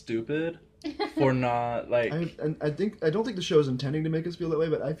feel stupid for not, like... I don't think the show is intending to make us feel that way,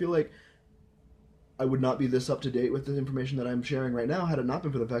 but I feel like I would not be this up to date with the information that I'm sharing right now had it not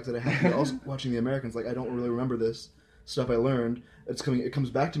been for the fact that I have to be also watching The Americans. Like, I don't really remember this stuff I learned. It comes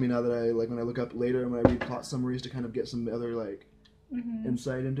back to me now that I, like, when I look up later and when I read plot summaries to kind of get some other, like,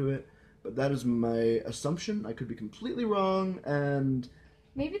 insight into it. But that is my assumption. I could be completely wrong, and...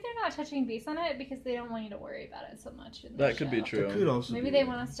 Maybe they're not touching base on it because they don't want you to worry about it so much in the That could show. be true. It could also Maybe be. they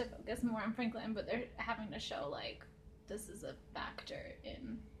want us to focus more on Franklin, but they're having to show, like, this is a factor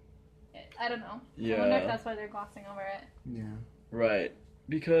in it. I don't know. Yeah. I wonder if that's why they're glossing over it. Yeah. Right.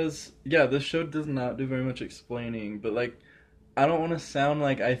 Because, yeah, this show does not do very much explaining, but, like, I don't want to sound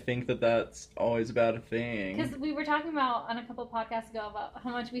like I think that that's always a bad thing. Because we were talking about on a couple podcasts ago about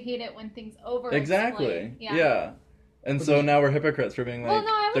how much we hate it when things over Exactly. explain. Yeah. And But so there's- now we're hypocrites for being like, Well, no,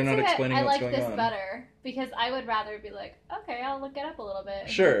 I they're would not say that explaining I what's like going this on. better because I would rather be like, okay, I'll look it up a little bit. and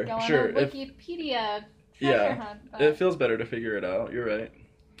Sure, go on sure. a Wikipedia treasure Yeah. hunt. But, It feels better to figure it out. You're right.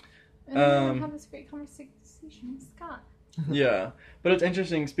 and then um, we have this great conversation with Scott. Yeah, but it's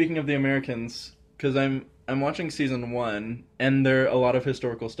interesting. Speaking of the Americans, because I'm watching season 1, and there a lot of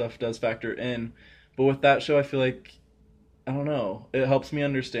historical stuff does factor in, but with that show, I feel like I don't know. It helps me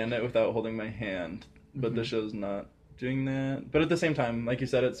understand it without holding my hand, but the Mhm. show's not doing that. But at the same time, like you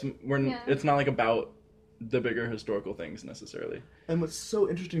said, it's Yeah. it's not like about the bigger historical things necessarily. And what's so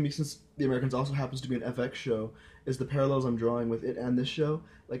interesting to me, since The Americans also happens to be an FX show, is the parallels I'm drawing with it and this show.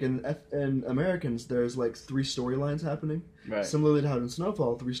 Like in Americans, there's like 3 storylines happening. Right. Similarly to how in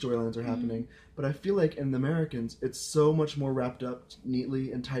Snowfall, 3 storylines are happening. But I feel like in The Americans, it's so much more wrapped up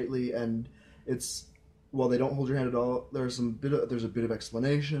neatly and tightly, and it's while they don't hold your hand at all, there's a bit of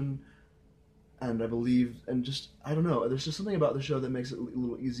explanation, and I believe, and just I don't know, there's just something about the show that makes it a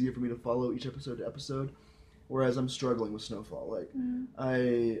little easier for me to follow each episode to episode. Whereas I'm struggling with Snowfall. Like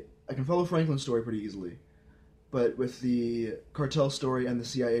I can follow Franklin's story pretty easily, but with the cartel story and the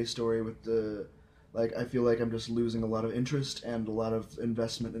CIA story, with the I feel like I'm just losing a lot of interest and a lot of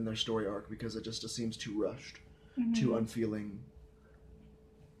investment in their story arc because it just seems too rushed, too unfeeling.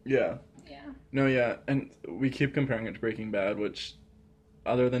 Yeah. Yeah. No, yeah, and we keep comparing it to Breaking Bad, which,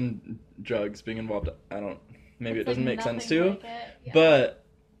 other than drugs being involved, maybe it It's, doesn't like, make sense nothing to. like it. Yeah.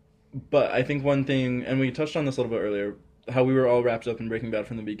 But I think one thing, and we touched on this a little bit earlier, how we were all wrapped up in Breaking Bad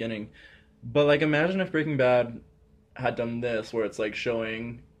from the beginning. But like, imagine if Breaking Bad had done this, where it's like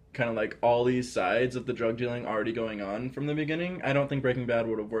showing kind of like all these sides of the drug dealing already going on from the beginning. I don't think Breaking Bad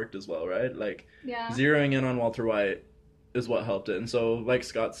would have worked as well, right? Like, Yeah. zeroing in on Walter White is what helped it. And so, like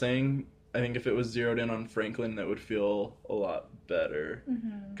Scott's saying, I think if it was zeroed in on Franklin, that would feel a lot better.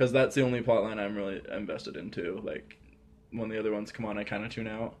 Because that's the only plot line I'm really invested in, too. Like, when the other ones come on, I kind of tune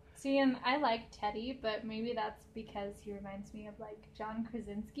out. See, and I like Teddy, but maybe that's because he reminds me of like John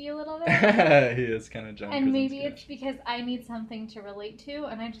Krasinski a little bit. He is kind of John And maybe Krasinski-ish. it's because I need something to relate to,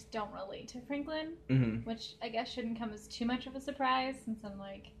 and I just don't relate to Franklin, Mhm. which I guess shouldn't come as too much of a surprise since I'm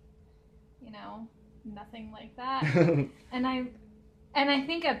like, nothing like that. And I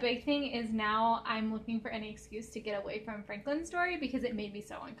think a big thing is now I'm looking for any excuse to get away from Franklin's story because it made me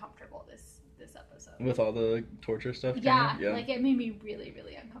so uncomfortable this episode. With all the torture stuff? Yeah, kinda? like it made me really,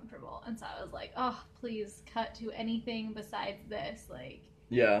 really uncomfortable. And so I was like, oh, please cut to anything besides this. Like,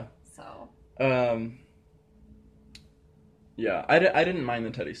 Yeah. so. Yeah, I didn't mind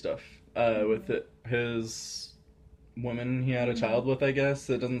the Teddy stuff. With his woman he had a child with, I guess.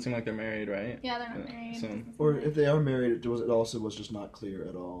 It doesn't seem like they're married, right? Yeah, they're not married. so- It doesn't seem Or like- if they are married, it also was just not clear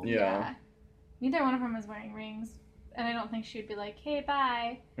at all. Yeah. Neither one of them is wearing rings. And I don't think she'd be like, hey,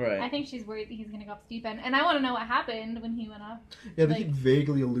 bye. Right. I think she's worried that he's going to go off the deep end. And I want to know what happened when he went off. Yeah, they Like- keep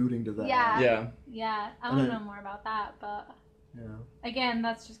vaguely alluding to that. Yeah. Yeah. Yeah, I And want to then- know more about that. But Yeah. again,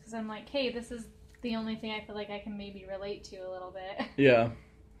 that's just because I'm like, hey, this is the only thing I feel like I can maybe relate to a little bit. Yeah.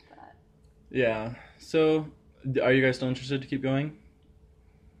 But- Yeah. So, are you guys still interested to keep going?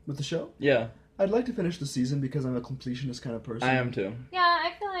 With the show, Yeah, I'd like to finish the season because I'm a completionist kind of person. I am too. Yeah,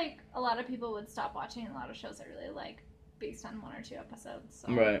 I feel like a lot of people would stop watching a lot of shows I really like based on 1 or 2 episodes.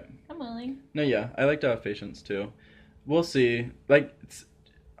 So Right. I'm willing. No, yeah, I like to have patience too. We'll see.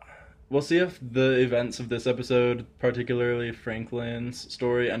 We'll see if the events of this episode, particularly Franklin's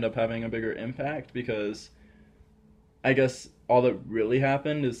story, end up having a bigger impact because I guess all that really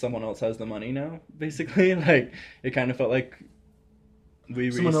happened is someone else has the money now, basically. Like, it kind of felt like we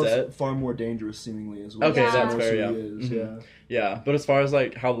Someone reset. else far more dangerous, seemingly, as well. Okay, Yeah. that's fair, yeah. Is, Mhm. yeah. Yeah, but as far as,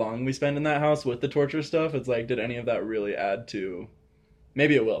 like, how long we spend in that house with the torture stuff, it's like, did any of that really add to...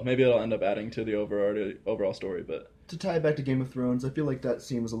 Maybe it will. Maybe it'll end up adding to the overall story, but... To tie it back to Game of Thrones, I feel like that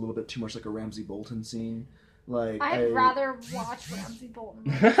scene was a little bit too much like a Ramsay Bolton scene. Like I'd rather watch Ramsay Bolton.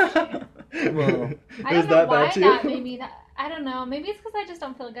 Well, I don't know why that made me that. I don't know. Maybe it's because I just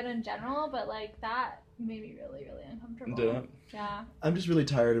don't feel good in general, but like that made me really, really uncomfortable. Did it? Yeah. I'm just really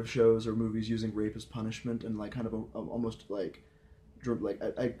tired of shows or movies using rape as punishment and like kind of almost like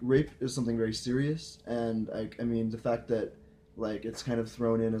rape is something very serious, and I mean the fact that like it's kind of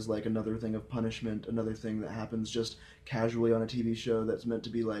thrown in as like another thing of punishment, another thing that happens just casually on a TV show that's meant to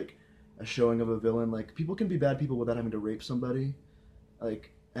be like a showing of a villain. Like people can be bad people without having to rape somebody,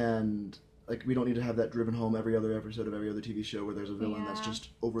 and we don't need to have that driven home every other episode of every other TV show where there's a villain that's Yeah. just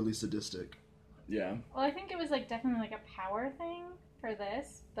overly sadistic. Yeah. Well, I think it was like definitely like a power thing for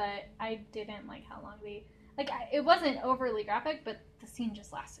this, but I didn't like how long it wasn't overly graphic, but the scene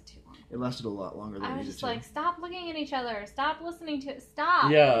just lasted too long. It lasted a lot longer than I it was needed just to. like, stop looking at each other. Stop listening to it.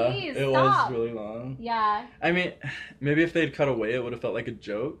 Stop. Yeah, Please, it stop. was really long. Yeah. I mean, maybe if they'd cut away, it would have felt like a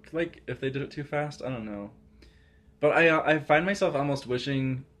joke. Like if they did it too fast, I don't know. But I find myself almost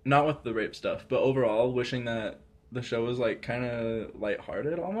wishing, not with the rape stuff, but overall wishing that the show was like kind of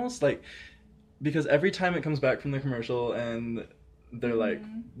lighthearted almost, like because every time it comes back from the commercial and they're like,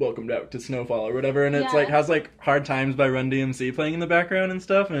 welcome back to Snowfall or whatever, and it's Yeah. like has like Hard Times by Run DMC playing in the background and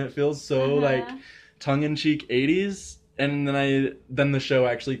stuff, and it feels so like tongue-in-cheek 80s, and then the show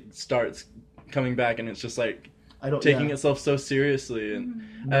actually starts coming back and it's just like taking itself so seriously, and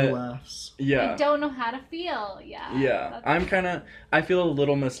no laughs. yeah, I don't know how to feel. Yeah. I feel a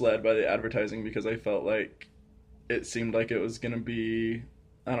little misled by the advertising because I felt like it seemed like it was gonna be,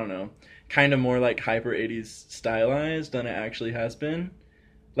 I don't know, kind of more like hyper 80s stylized than it actually has been.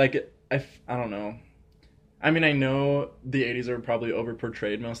 Like I don't know. I mean, I know the 80s are probably over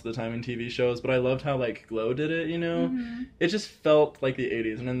portrayed most of the time in TV shows, but I loved how like Glow did it, you know? It just felt like the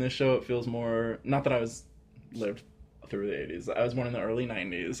 80s, and in this show it feels more, not that I lived through the 80s. I was born in the early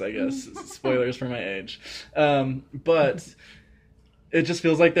 90s, I guess. Spoilers for my age. But it just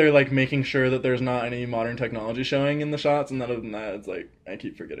feels like they're like making sure that there's not any modern technology showing in the shots, and other than that, it's like I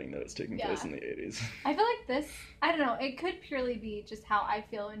keep forgetting that it's taking place in the 80s. I feel like this, I don't know, it could purely be just how I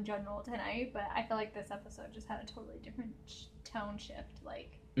feel in general tonight, but I feel like this episode just had a totally different tone shift.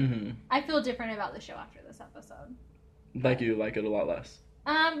 Like, I feel different about the show after this episode. Like you like it a lot less.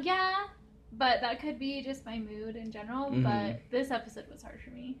 Yeah, but that could be just my mood in general, but this episode was hard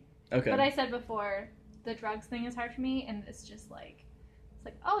for me. Okay. But I said before, the drugs thing is hard for me, and it's just like,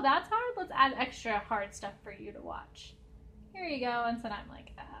 oh, that's hard? Let's add extra hard stuff for you to watch. Here you go. And so I'm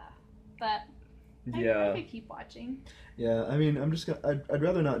like, but I could keep watching. Yeah, I mean, I'd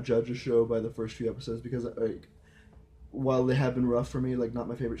rather not judge a show by the first few episodes because, like, while they have been rough for me, like, not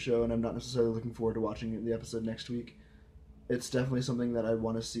my favorite show, and I'm not necessarily looking forward to watching the episode next week, it's definitely something that I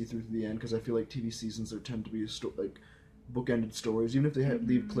want to see through to the end because I feel like TV seasons tend to be like bookended stories, even if they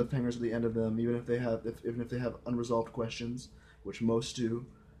leave cliffhangers at the end of them, even if they have unresolved questions, which most do.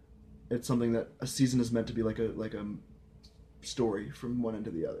 It's something that a season is meant to be like a story from one end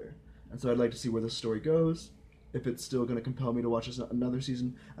to the other, and so I'd like to see where this story goes. If it's still going to compel me to watch another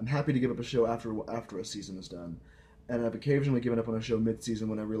season, I'm happy to give up a show after a season is done. And I've occasionally given up on a show mid-season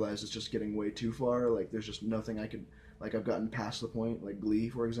when I realize it's just getting way too far. Like there's just nothing I could, like I've gotten past the point. Like Glee,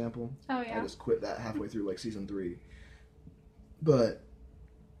 for example. Oh yeah. I just quit that halfway through like season 3. But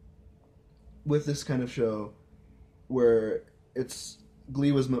with this kind of show, where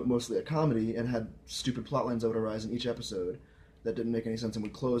Glee was mostly a comedy and had stupid plot lines that would arise in each episode that didn't make any sense and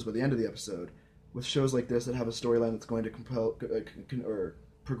would close by the end of the episode. With shows like this that have a storyline that's going to compel or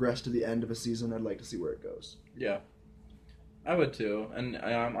progress to the end of a season, I'd like to see where it goes. Yeah, I would too, and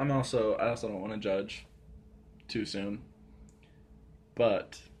I also don't want to judge too soon,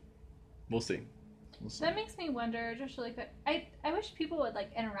 but we'll see. That makes me wonder, just really quick. I wish people would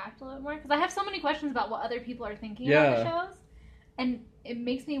like interact a little more because I have so many questions about what other people are thinking about the shows, and it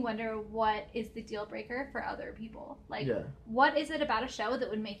makes me wonder what is the deal breaker for other people. Like, what is it about a show that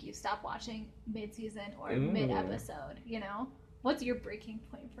would make you stop watching mid-season or mid-episode? You know, what's your breaking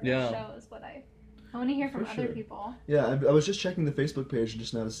point for a show? Is what I want to hear from other people. Yeah, I was just checking the Facebook page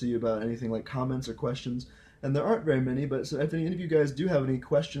just now to see about anything like comments or questions. And there aren't very many, but so if any of you guys do have any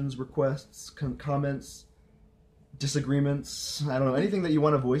questions, requests, comments, disagreements, I don't know, anything that you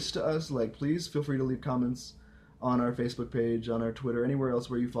want to voice to us, like, please feel free to leave comments on our Facebook page, on our Twitter, anywhere else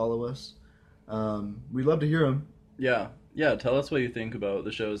where you follow us. We'd love to hear them. Yeah, tell us what you think about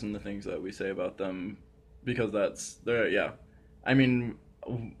the shows and the things that we say about them, because I mean,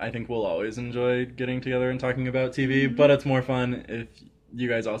 I think we'll always enjoy getting together and talking about TV, but it's more fun if you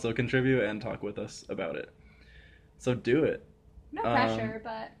guys also contribute and talk with us about it. So do it. No pressure,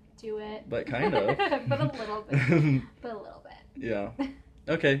 but do it. But kind of. But a little bit. Yeah.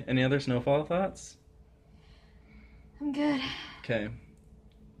 Okay, any other Snowfall thoughts? I'm good. Okay.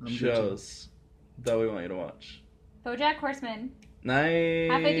 Shows that we want you to watch. BoJack Horseman. Nice.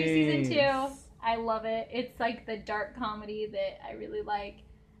 Halfway through season 2. I love it. It's like the dark comedy that I really like.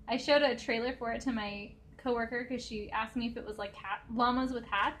 I showed a trailer for it to my coworker because she asked me if it was like llamas with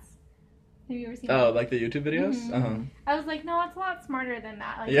hats. Have you ever seen that? Oh, like the YouTube videos? Mm-hmm. I was like, no, it's a lot smarter than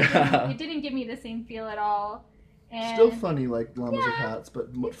that. Like, it didn't give me the same feel at all. And still funny like llamas with hats,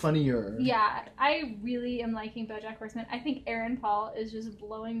 but funnier. Yeah, I really am liking BoJack Horseman. I think Aaron Paul is just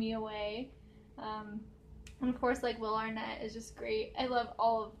blowing me away. And of course, like, Will Arnett is just great. I love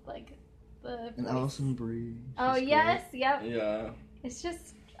all of, like, the... And Alison Brie. Oh, yes, great. yep. Yeah. It's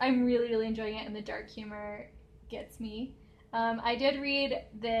just... I'm really, really enjoying it, and the dark humor gets me. I did read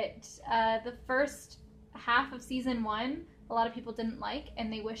that the first half of season 1, a lot of people didn't like,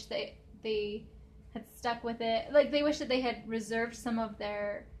 and they wish that they had stuck with it. Like, they wish that they had reserved some of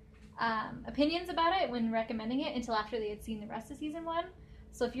their opinions about it when recommending it until after they had seen the rest of season 1.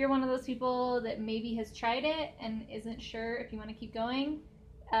 So if you're one of those people that maybe has tried it and isn't sure if you want to keep going,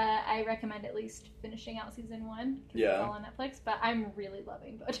 I recommend at least finishing out season 1. Yeah. It's all on Netflix, but I'm really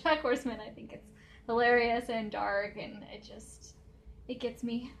loving BoJack Horseman. I think it's hilarious and dark, and it gets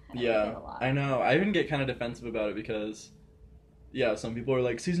me. I like it a lot. I know. I even get kind of defensive about it because, yeah, some people are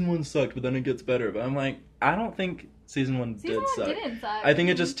like, season 1 sucked, but then it gets better. But I'm like, I don't think season 1 Season 1 suck. didn't suck. I think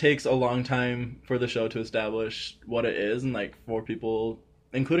it just takes a long time for the show to establish what it is, and like for people,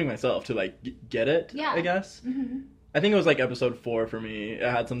 including myself, to like get it. Yeah. I guess. Mm-hmm. I think it was like episode 4 for me. It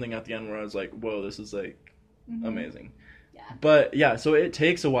had something at the end where I was like, whoa, this is like Mm-hmm. amazing. Yeah. But yeah, so it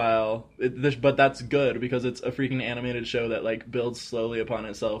takes a while, but that's good because it's a freaking animated show that like builds slowly upon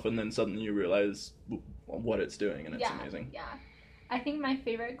itself, and then suddenly you realize what it's doing, and it's amazing. Yeah. I think my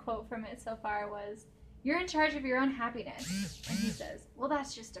favorite quote from it so far was, "You're in charge of your own happiness." And he says, "Well,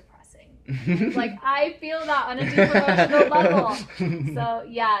 that's just depressing." Like, I feel that on a deep emotional level. So,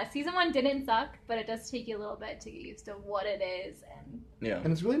 yeah, season 1 didn't suck, but it does take you a little bit to get used to what it is. And Yeah.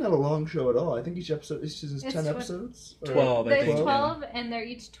 And it's really not a long show at all. I think each season is It's 10 episodes. Or 12, I there's think. 12, and they're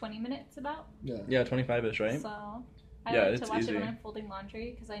each 20 minutes about. Yeah. Yeah, 25-ish, right? So, I Yeah, like it's to watch easy. it when I'm folding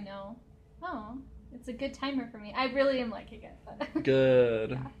laundry, because I know, it's a good timer for me. I really am liking it. But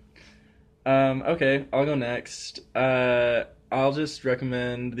Good. Okay, I'll go next. I'll just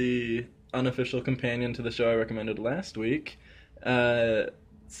recommend the unofficial companion to the show I recommended last week,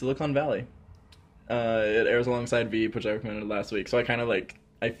 Silicon Valley. It airs alongside Veep, which I recommended last week, so I kind of like,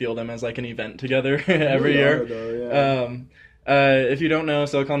 I feel them as like an event together every year. If you don't know,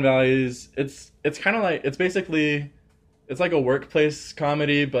 Silicon Valley is, it's kind of like, it's like a workplace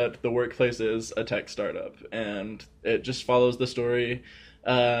comedy, but the workplace is a tech startup, and it just follows the story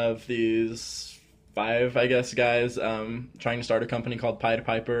of these 5, I guess, guys trying to start a company called Pied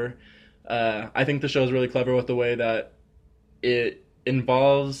Piper. I think the show is really clever with the way that it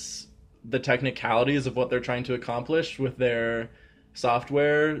involves the technicalities of what they're trying to accomplish with their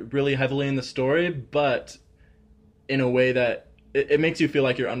software really heavily in the story, but in a way that it makes you feel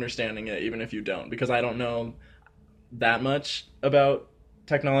like you're understanding it even if you don't, because I don't know that much about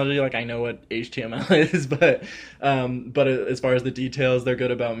technology. Like, I know what HTML is, but as far as the details, they're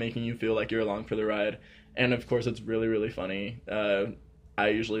good about making you feel like you're along for the ride. And of course, it's really, really funny. I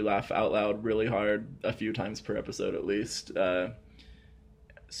usually laugh out loud really hard a few times per episode at least.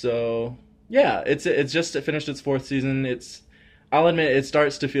 So yeah, it's just finished its 4th season. I'll admit, it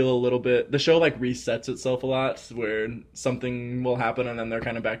starts to feel a little bit, the show like resets itself a lot, where something will happen and then they're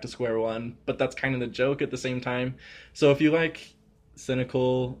kind of back to square one, but that's kind of the joke at the same time. So if you like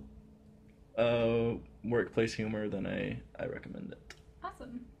cynical workplace humor, then I recommend it.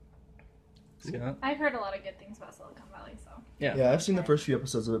 awesome. Scott? I've heard a lot of good things about Silicon Valley, so. Yeah, I've seen the first few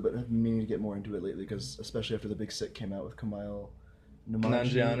episodes of it, but I've been meaning to get more into it lately, because especially after The Big Sick came out with Kumail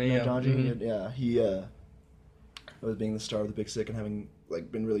Nanjiani, yeah. Nanjiani, yeah, he was being the star of The Big Sick and having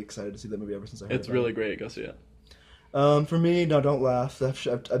like been really excited to see that movie ever since I heard It's about really it. great. Go see it. For me, no, don't laugh.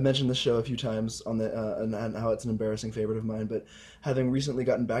 I've mentioned this show a few times on the and how it's an embarrassing favorite of mine. But having recently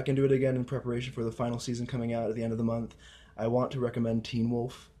gotten back into it again in preparation for the final season coming out at the end of the month, I want to recommend Teen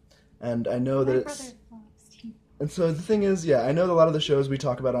Wolf. And I know that it's. And so the thing is, yeah, I know that a lot of the shows we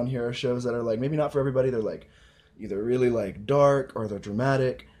talk about on here are shows that are like maybe not for everybody. They're like either really like dark or they're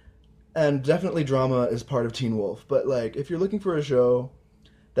dramatic, and definitely drama is part of Teen Wolf. But like if you're looking for a show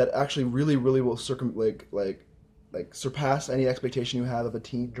that actually really will surpass any expectation you have of a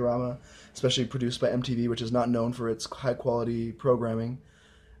teen drama, especially produced by MTV, which is not known for its high quality programming.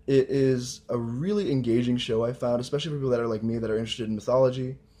 It is a really engaging show, I found, especially for people that are like me that are interested in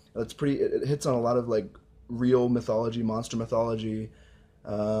mythology. It hits on a lot of like real mythology, monster mythology, I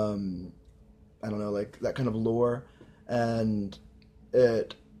don't know, like that kind of lore, and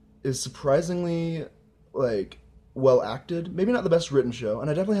it is surprisingly like well acted. Maybe not the best written show, and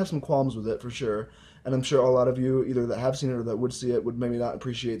I definitely have some qualms with it for sure. And I'm sure a lot of you, either that have seen it or that would see it, would maybe not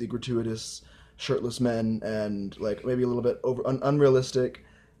appreciate the gratuitous shirtless men and like maybe a little bit unrealistic.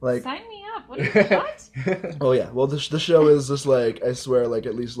 Like, sign me up. What? oh yeah, well the show is just like, I swear, like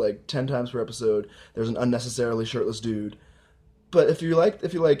at least like 10 times per episode, there's an unnecessarily shirtless dude But if you like that,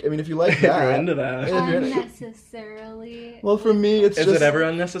 if you're into that. if you're into- Unnecessarily. well, for me, it's Is just. it ever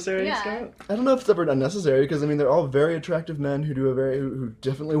unnecessary, Yeah. Scott? I don't know if it's ever unnecessary because they're all very attractive men who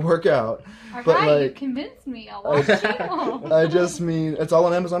definitely work out. All but, right, you like, convinced me. I'll watch She-Hulk. I just mean it's all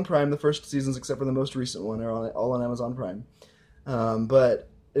on Amazon Prime. The first seasons, except for the most recent one, are all on Amazon Prime. But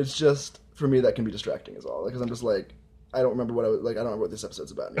it's just for me that can be distracting as well because I'm just like I don't remember what I don't remember what this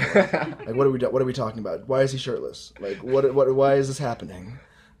episode's about anymore. Like what are we talking about? Why is he shirtless? Like why is this happening?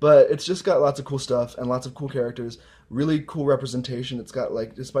 But it's just got lots of cool stuff and lots of cool characters, really cool representation. It's got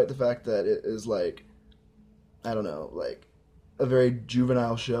like despite the fact that it is like I don't know, like a very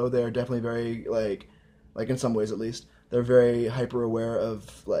juvenile show, they're definitely very like in some ways at least, they're very hyper aware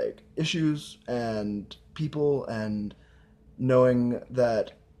of like issues and people and knowing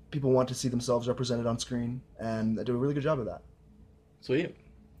that people want to see themselves represented on screen, and they do a really good job of that. Sweet.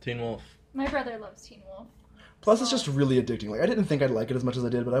 Teen Wolf. My brother loves Teen Wolf. Plus, it's just really addicting. Like, I didn't think I'd like it as much as I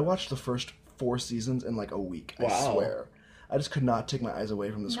did, but I watched the first 4 seasons in like a week. I Wow. swear. I just could not take my eyes away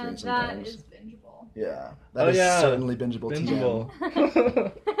from the screen That sometimes. is bingeable. Yeah, Oh, that is yeah. certainly bingeable. TM.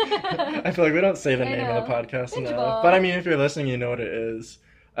 Bingeable. I feel like we don't say the I name of the know. podcast enough. Bingeable. But I mean, if you're listening, you know what it is.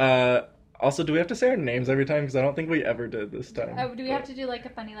 Also, do we have to say our names every time? Because I don't think we ever did this time. Do we have to do like a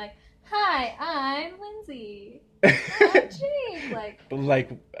funny like, hi, I'm Lindsay. I'm Jake. like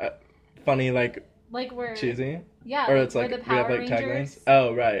funny, like We're cheesy? yeah, Or like, it's like we're the we have Power like Rangers taglines?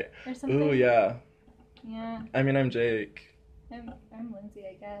 Oh, right. or something. Ooh, yeah. Yeah, I mean, I'm Jake. I'm Lindsay,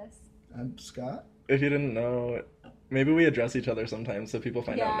 I guess. I'm Scott. If you didn't know, maybe we address each other sometimes so people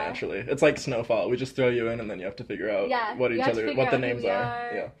find out Yeah. naturally. It's like Snowfall. We just throw you in and then you have to figure out Yeah, what you each have to other, figure what the out who names we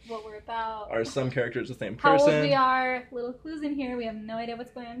are. Yeah. what we're about, Are some characters the same how old person? we are. Little clues in here. We have no idea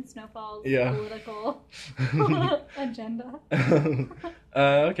what's going on in Snowfall's Yeah. political agenda.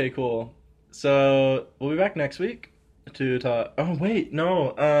 Okay, cool. So we'll be back next week to talk. Oh wait,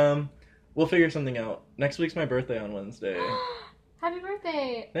 no. We'll figure something out. Next week's my birthday on Wednesday. Happy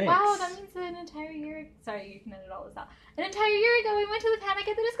birthday! Thanks. Wow, that means an entire year. Sorry, you can edit all this out. An entire year ago, we went to the Panic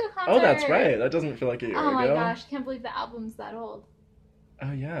at the Disco concert. Oh, that's right. That doesn't feel like a year Oh my ago. gosh, can't believe the album's that old.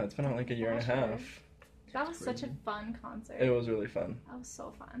 Oh yeah, it's been out like a year and a Gosh, half. That was such a Crazy. fun concert. It was really fun. That was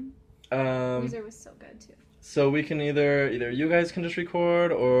so fun. Um, Weezer was so good too. so we can either you guys can just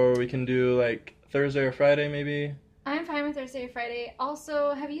record, or we can do like Thursday or Friday maybe. I'm fine with Thursday or Friday.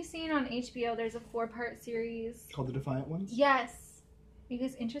 Also, have you seen on HBO there's a 4-part series? Called The Defiant Ones? Yes. Are you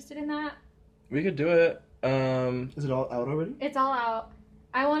guys interested in that? We could do it. Is it all out already? It's all out.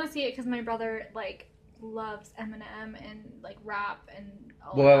 I want to see it because my brother loves Eminem and rap and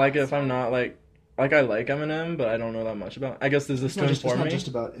all Well, I that like it if stuff. I'm not like I like Eminem, but I don't know that much about. I guess there's this to It's inform not me. just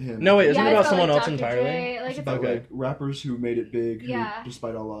about him. No, wait, isn't Yeah, it it's about someone else Dr. entirely? Dre, It's it's about Okay. like rappers who made it big, Yeah. who,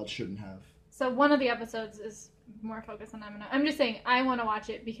 despite all odds, shouldn't have. So one of the episodes is more focused on Eminem. I'm just saying I want to watch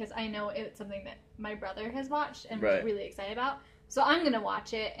it because I know it's something that my brother has watched and Right. was really excited about. So I'm gonna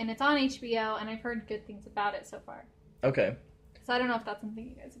watch it, and it's on HBO, and I've heard good things about it so far. Okay. So I don't know if that's something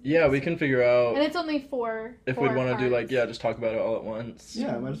you guys. would be Yeah, we interested can figure out in. And it's only four. if four we'd want to do parts. just talk about it all at once.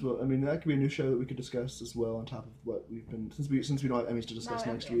 Yeah, might as well. I mean, that could be a new show that we could discuss as well on top of what we've been since we don't have Emmys to discuss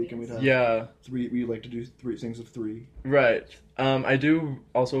No, we next have week, and we'd Emmys. have Yeah, three. We like to do 3 things of 3. right. I do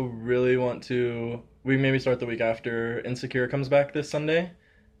also really want to. We maybe start the week after Insecure comes back this Sunday.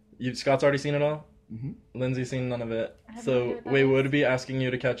 Scott's already seen it all. Mhm. Lindsay's seen none of it. I have no idea So what that we is. would be asking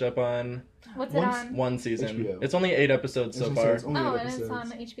you to catch up on What's Once- it on? one season. HBO. It's only 8 episodes so It's far. only 8 Oh, and episodes. it's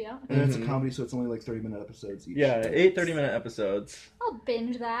on HBO. And it's a Mhm. comedy, so it's only like 30-minute episodes each. Yeah, 8 30-minute episodes. I'll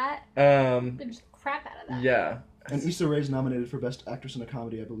binge that. Um, Binge the crap out of that. yeah. And Issa Rae's nominated for Best Actress in a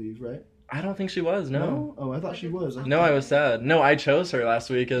Comedy, I believe, right? I don't think she was. No. Oh, I thought she was. No, I was sad. No, I chose her last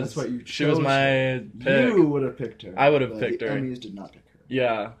week as That's right, you she was chose my pick. You would have picked her. I would have but picked the her. Emmys did not pick her.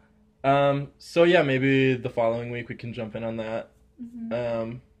 Yeah. So yeah, maybe the following week we can jump in on that.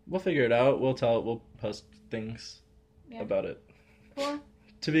 Mhm. We'll figure it out. We'll post things Yeah. about it. Cool.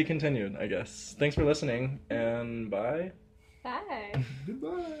 To be continued, I guess. Thanks for listening, and bye. Bye.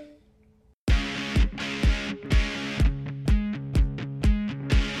 Goodbye.